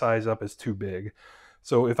next size up is too big.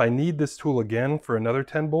 So if I need this tool again for another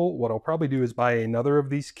 10 bolt, what I'll probably do is buy another of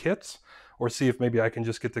these kits, or see if maybe I can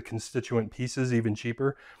just get the constituent pieces even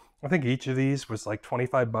cheaper. I think each of these was like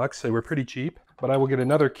 25 bucks. They were pretty cheap, but I will get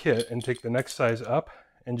another kit and take the next size up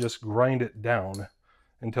and just grind it down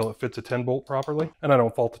until it fits a 10 bolt properly. And I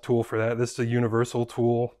don't fault the tool for that. This is a universal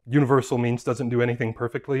tool. Universal means doesn't do anything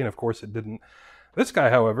perfectly, and of course it didn't. This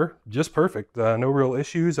guy, however, just perfect. No real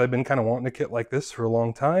issues. I've been kind of wanting a kit like this for a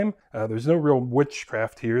long time. There's no real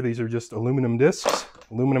witchcraft here. These are just aluminum discs,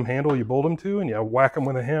 aluminum handle you bolt them to, and you whack them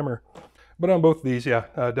with a hammer. But on both of these, yeah,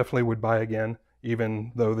 definitely would buy again,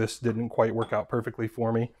 even though this didn't quite work out perfectly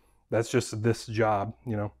for me. That's just this job,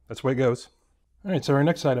 you know, that's the way it goes. All right, so our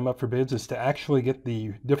next item up for bids is to actually get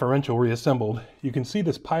the differential reassembled. You can see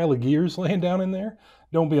this pile of gears laying down in there.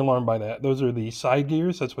 Don't be alarmed by that. Those are the side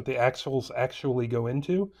gears. That's what the axles actually go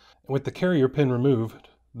into. And with the carrier pin removed,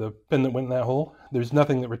 the pin that went in that hole, there's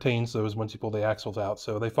nothing that retains those once you pull the axles out.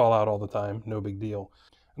 So they fall out all the time, no big deal.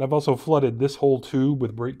 And I've also flooded this whole tube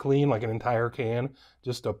with brake clean, like an entire can,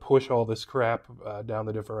 just to push all this crap down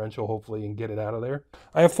the differential, hopefully, and get it out of there.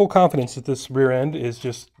 I have full confidence that this rear end is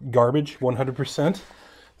just garbage, 100%.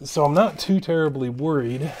 So I'm not too terribly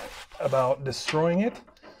worried about destroying it,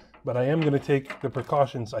 but I am going to take the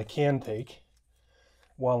precautions I can take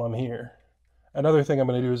while I'm here. Another thing I'm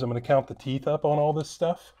going to do is I'm going to count the teeth up on all this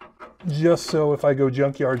stuff, just so if I go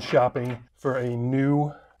junkyard shopping for a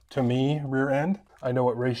new, to me, rear end, I know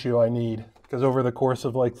what ratio I need, because over the course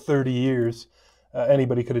of like 30 years,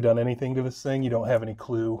 anybody could have done anything to this thing. You don't have any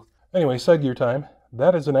clue. Anyway, side gear time.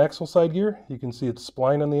 That is an axle side gear. You can see it's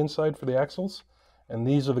spline on the inside for the axles, and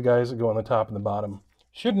these are the guys that go on the top and the bottom.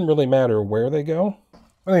 Shouldn't really matter where they go.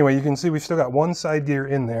 But anyway, you can see we've still got one side gear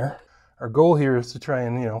in there. Our goal here is to try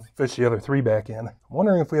and, fish the other three back in. I'm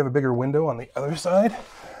wondering if we have a bigger window on the other side.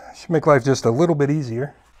 Should make life just a little bit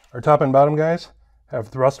easier. Our top and bottom guys have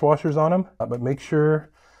thrust washers on them, but make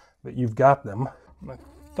sure that you've got them. I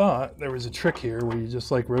thought there was a trick here where you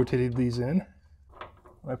just like rotated these in.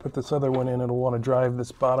 When I put this other one in, it'll want to drive this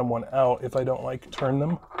bottom one out if I don't like turn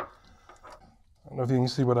them. I don't know if you can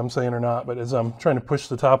see what I'm saying or not, but as I'm trying to push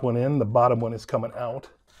the top one in, the bottom one is coming out.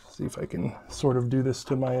 See if I can sort of do this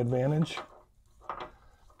to my advantage.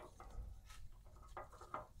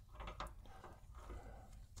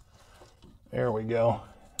 There we go.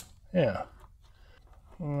 Yeah.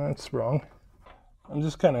 That's wrong. I'm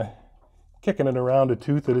just kind of kicking it around a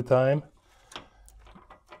tooth at a time.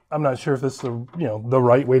 I'm not sure if this is the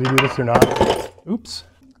right way to do this or not. Oops.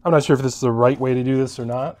 I'm not sure if this is the right way to do this or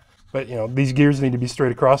not, but these gears need to be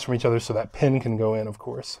straight across from each other so that pin can go in, of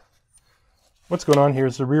course. What's going on here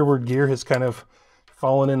is the rearward gear has kind of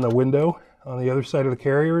fallen in the window on the other side of the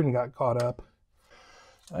carrier and got caught up.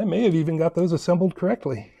 I may have even got those assembled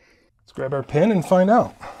correctly. Let's grab our pin and find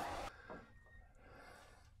out.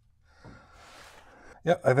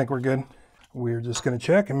 Yep, I think we're good. We're just going to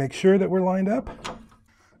check and make sure that we're lined up.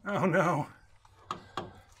 Oh no.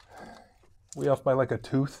 We off by like a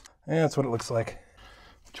tooth? Yeah, that's what it looks like.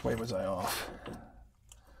 Which way was I off?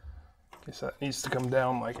 Guess that needs to come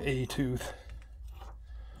down like a tooth.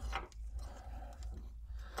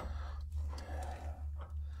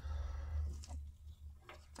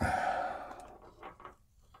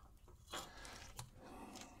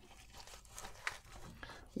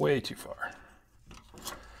 Way too far.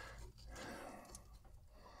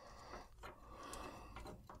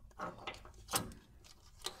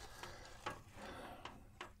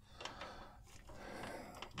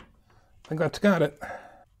 I think that's got it.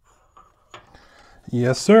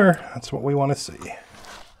 Yes, sir. That's what we want to see.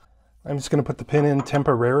 I'm just going to put the pin in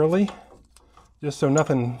temporarily, just so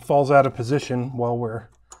nothing falls out of position while we're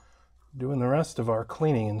doing the rest of our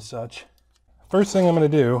cleaning and such. First thing I'm going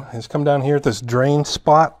to do is come down here at this drain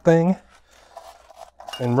spot thing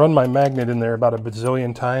and run my magnet in there about a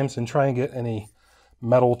bazillion times and try and get any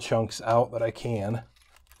metal chunks out that I can.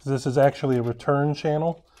 This is actually a return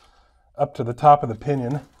channel up to the top of the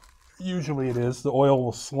pinion. Usually it is. The oil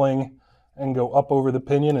will sling and go up over the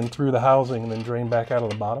pinion and through the housing and then drain back out of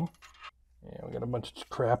the bottom. Yeah, we got a bunch of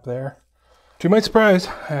crap there. To my surprise,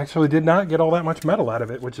 I actually did not get all that much metal out of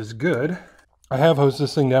it, which is good. I have hosed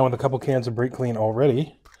this thing down with a couple cans of brake clean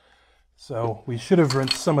already, so we should have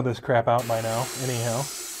rinsed some of this crap out by now, anyhow.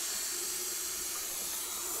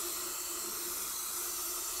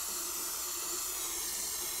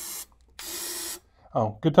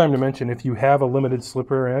 Oh, good time to mention, if you have a limited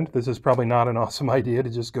slip rear end, this is probably not an awesome idea to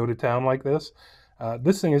just go to town like this.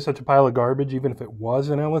 This thing is such a pile of garbage, even if it was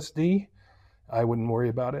an LSD, I wouldn't worry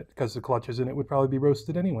about it, because the clutches in it would probably be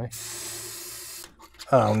roasted anyway.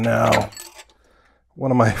 Oh no. One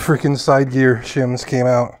of my freaking side gear shims came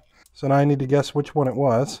out. So now I need to guess which one it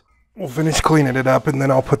was. We'll finish cleaning it up and then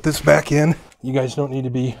I'll put this back in. You guys don't need to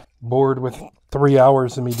be bored with 3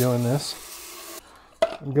 hours of me doing this.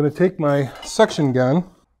 I'm going to take my suction gun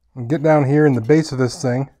and get down here in the base of this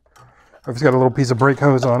thing. I've got a little piece of brake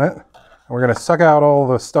hose on it. And we're going to suck out all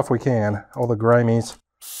the stuff we can, all the grimies.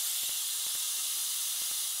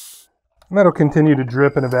 And that'll continue to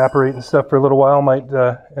drip and evaporate and stuff for a little while. Might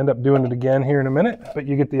end up doing it again here in a minute, but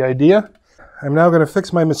you get the idea. I'm now going to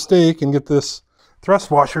fix my mistake and get this thrust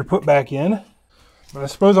washer put back in. But I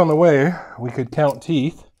suppose on the way, we could count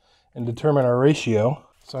teeth and determine our ratio.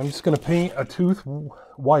 So I'm just going to paint a tooth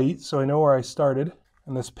white so I know where I started.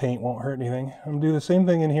 And this paint won't hurt anything. I'm going to do the same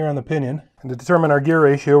thing in here on the pinion. And to determine our gear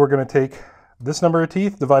ratio, we're going to take this number of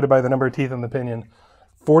teeth divided by the number of teeth on the pinion.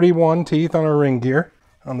 41 teeth on our ring gear.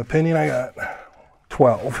 On the pinion, I got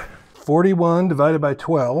 12. 41 divided by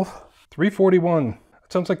 12, 341.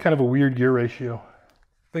 That sounds like kind of a weird gear ratio.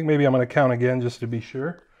 I think maybe I'm going to count again just to be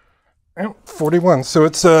sure. 41. So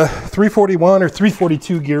it's a 341 or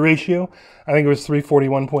 342 gear ratio. I think it was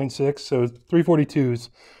 341.6, so 342s.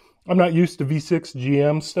 I'm not used to V6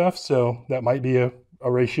 GM stuff, so that might be a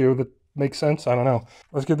ratio that makes sense. I don't know.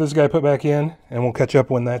 Let's get this guy put back in, and we'll catch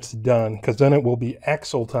up when that's done, because then it will be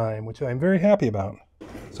axle time, which I'm very happy about.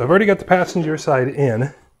 So I've already got the passenger side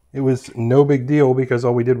in. It was no big deal because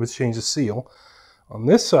all we did was change the seal. On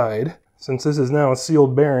this side, since this is now a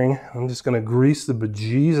sealed bearing, I'm just going to grease the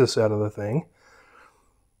bejesus out of the thing,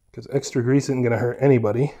 because extra grease isn't going to hurt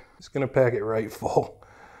anybody. Just going to pack it right full.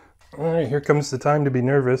 All right, here comes the time to be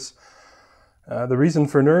nervous. The reason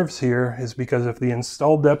for nerves here is because if the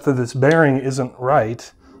install depth of this bearing isn't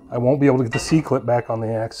right, I won't be able to get the C-clip back on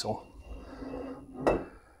the axle.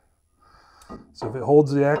 So if it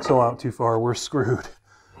holds the axle out too far, we're screwed.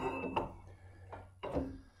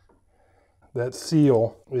 That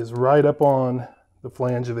seal is right up on the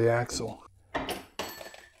flange of the axle.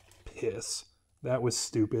 Piss. That was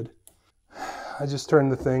stupid. I just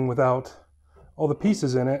turned the thing without all the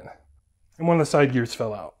pieces in it, and one of the side gears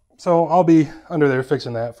fell out. So I'll be under there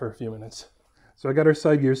fixing that for a few minutes. So I got our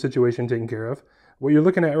side gear situation taken care of. What you're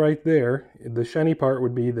looking at right there, the shiny part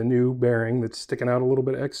would be the new bearing that's sticking out a little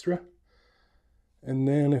bit extra. And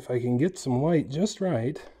then if I can get some light just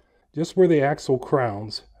right, just where the axle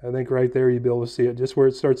crowns, I think right there you'll be able to see it, just where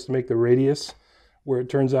it starts to make the radius, where it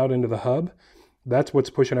turns out into the hub, that's what's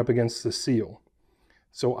pushing up against the seal.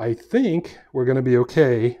 So I think we're going to be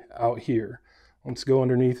okay out here. Let's go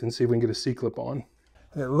underneath and see if we can get a C-clip on.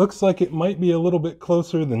 It looks like it might be a little bit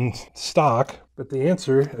closer than stock, but the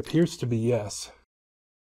answer appears to be yes.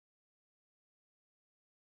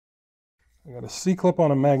 I got a C-clip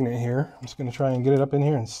on a magnet here. I'm just going to try and get it up in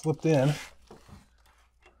here and slipped in.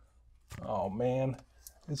 Oh man,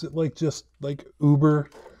 is it like just like uber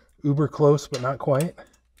close but not quite?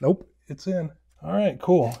 Nope, it's in. All right,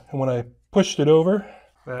 cool. And when I pushed it over,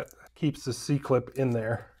 that keeps the C-clip in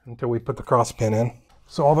there until we put the cross pin in.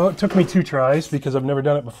 So although it took me 2 tries because I've never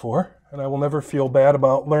done it before, and I will never feel bad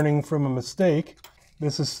about learning from a mistake,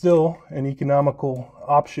 this is still an economical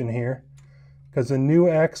option here. Because a new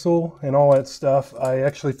axle and all that stuff, I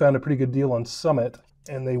actually found a pretty good deal on Summit,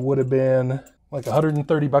 and they would have been like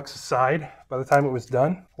 130 bucks a side by the time it was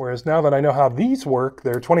done. Whereas now that I know how these work,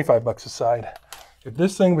 they're 25 bucks a side. If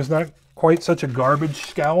this thing was not quite such a garbage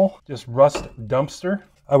scowl, just rust dumpster,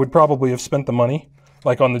 I would probably have spent the money.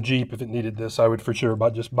 Like on the Jeep, if it needed this, I would for sure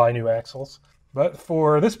just buy new axles. But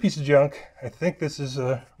for this piece of junk, I think this is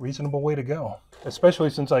a reasonable way to go. Especially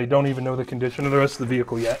since I don't even know the condition of the rest of the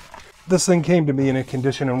vehicle yet. This thing came to me in a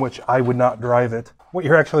condition in which I would not drive it. What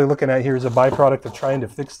you're actually looking at here is a byproduct of trying to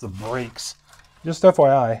fix the brakes. Just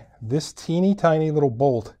FYI, this teeny tiny little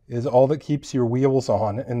bolt is all that keeps your wheels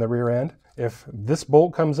on in the rear end. If this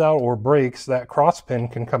bolt comes out or breaks, that cross pin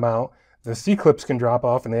can come out, the C-clips can drop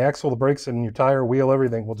off, and the axle, the brakes, and your tire, wheel,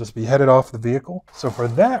 everything will just be headed off the vehicle. So for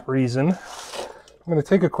that reason, I'm going to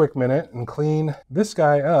take a quick minute and clean this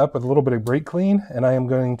guy up with a little bit of brake clean, and I am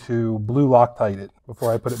going to blue Loctite it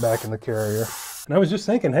before I put it back in the carrier. And I was just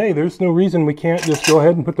thinking, hey, there's no reason we can't just go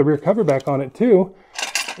ahead and put the rear cover back on it too,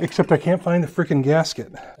 except I can't find the freaking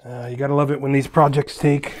gasket. You gotta love it when these projects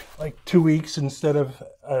take like 2 weeks instead of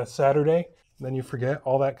a Saturday. Then you forget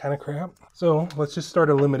all that kind of crap. So let's just start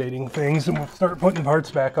eliminating things and we'll start putting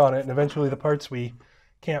parts back on it, and eventually the parts we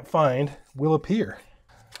can't find will appear.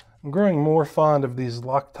 I'm growing more fond of these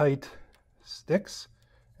Loctite sticks,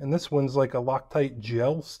 and this one's like a Loctite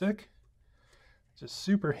gel stick. It's just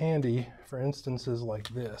super handy for instances like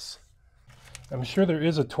this. I'm sure there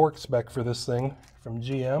is a torque spec for this thing from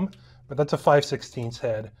GM, but that's a 5/16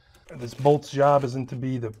 head. This bolt's job isn't to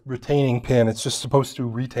be the retaining pin, it's just supposed to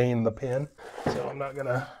retain the pin. So I'm not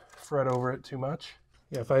gonna fret over it too much.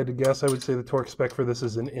 Yeah, if I had to guess, I would say the torque spec for this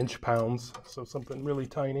is in inch-pounds, so something really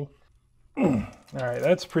tiny. All right,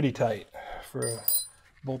 that's pretty tight for a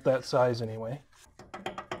bolt that size anyway.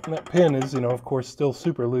 And that pin is, of course, still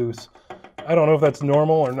super loose. I don't know if that's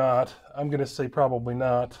normal or not. I'm gonna say probably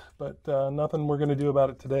not, but nothing we're gonna do about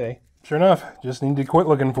it today. Sure enough, just need to quit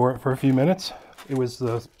looking for it for a few minutes. It was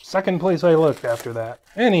the second place I looked after that.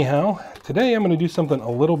 Anyhow, today I'm gonna do something a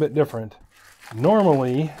little bit different.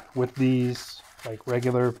 Normally, with these, like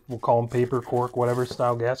regular, we'll call them paper, cork, whatever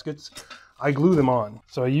style gaskets, I glue them on.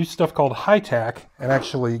 So I use stuff called high tack and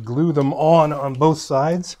actually glue them on both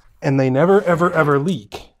sides, and they never, ever, ever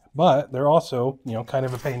leak. But they're also, kind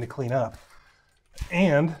of a pain to clean up.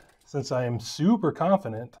 And since I am super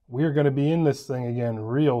confident we're going to be in this thing again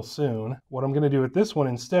real soon, what I'm going to do with this one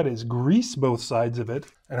instead is grease both sides of it,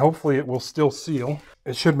 and hopefully it will still seal.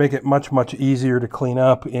 It should make it much, much easier to clean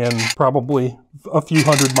up in probably a few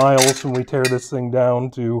 100 miles when we tear this thing down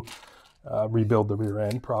to rebuild the rear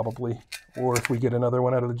end, probably. Or if we get another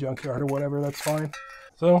one out of the junkyard or whatever, that's fine.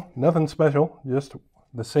 So nothing special, just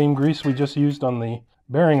the same grease we just used on the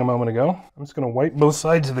bearing a moment ago. I'm just going to wipe both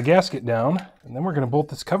sides of the gasket down, and then we're going to bolt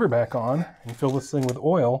this cover back on and fill this thing with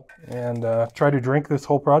oil and try to drink this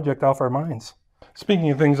whole project off our minds. Speaking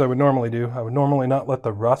of things I would normally do, I would normally not let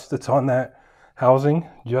the rust that's on that housing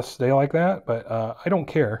just stay like that, but I don't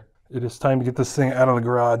care. It is time to get this thing out of the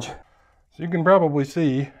garage. So you can probably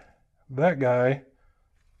see that guy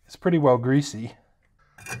is pretty well greasy.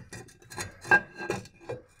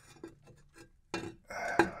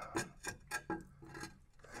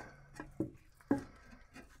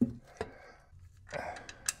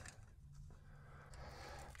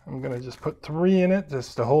 I'm going to just put 3 in it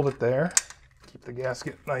just to hold it there. Keep the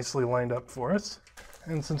gasket nicely lined up for us.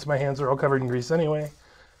 And since my hands are all covered in grease anyway,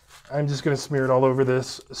 I'm just going to smear it all over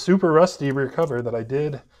this super rusty rear cover that I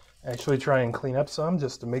did actually try and clean up some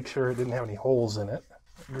just to make sure it didn't have any holes in it.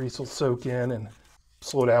 The grease will soak in and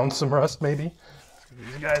slow down some rust maybe.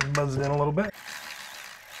 These guys buzzed in a little bit.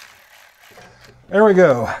 There we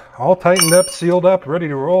go. All tightened up, sealed up, ready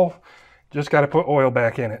to roll. Just got to put oil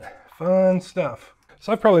back in it. Fun stuff.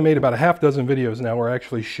 So I've probably made about a half dozen videos now where I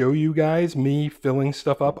actually show you guys me filling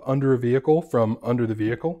stuff up under a vehicle from under the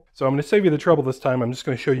vehicle. So I'm going to save you the trouble this time. I'm just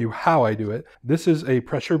going to show you how I do it. This is a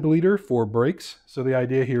pressure bleeder for brakes. So the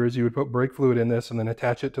idea here is you would put brake fluid in this and then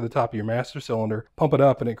attach it to the top of your master cylinder, pump it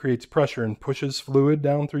up, and it creates pressure and pushes fluid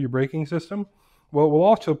down through your braking system. Well, it will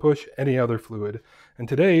also push any other fluid. And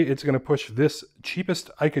today it's going to push this cheapest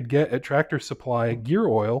I could get at Tractor Supply gear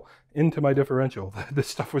oil into my differential. This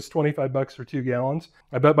stuff was 25 bucks for 2 gallons.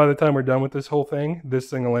 I bet by the time we're done with this whole thing, this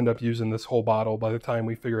thing will end up using this whole bottle. By the time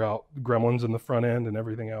we figure out gremlins in the front end and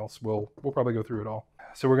everything else, we'll probably go through it all.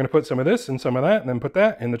 So we're going to put some of this and some of that, and then put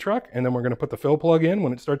that in the truck, and then we're going to put the fill plug in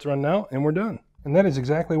when it starts running out, and we're done. And that is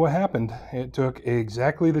exactly what happened. It took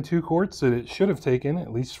exactly the 2 quarts that it should have taken,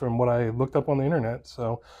 at least from what I looked up on the internet.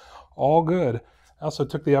 So all good. I also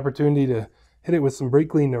took the opportunity to hit it with some brake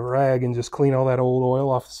clean rag and just clean all that old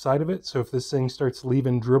oil off the side of it. So if this thing starts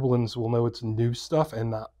leaving dribblings, we'll know it's new stuff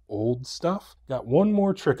and not old stuff. Got one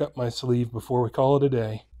more trick up my sleeve before we call it a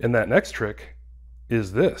day. And that next trick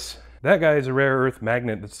is this. That guy is a rare earth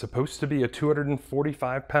magnet that's supposed to be a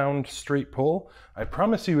 245-pound straight pull. I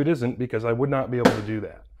promise you it isn't, because I would not be able to do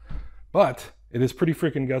that. But it is pretty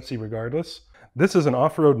freaking gutsy regardless. This is an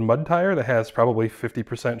off-road mud tire that has probably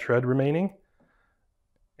 50% tread remaining.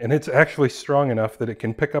 And it's actually strong enough that it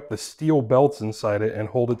can pick up the steel belts inside it and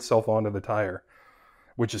hold itself onto the tire,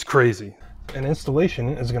 which is crazy. And installation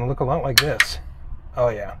is going to look a lot like this. Oh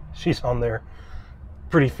yeah, she's on there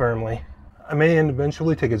pretty firmly. I may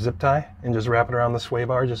eventually take a zip tie and just wrap it around the sway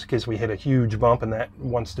bar just in case we hit a huge bump and that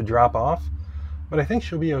wants to drop off. But I think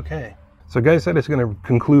she'll be okay. So guys, that is going to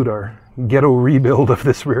conclude our ghetto rebuild of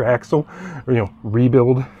this rear axle. Or,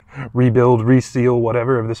 rebuild, reseal,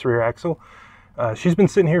 whatever of this rear axle. She's been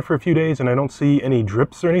sitting here for a few days and I don't see any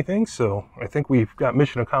drips or anything. So I think we've got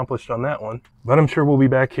mission accomplished on that one. But I'm sure we'll be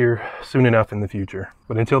back here soon enough in the future.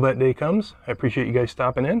 But until that day comes, I appreciate you guys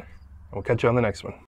stopping in. We'll catch you on the next one.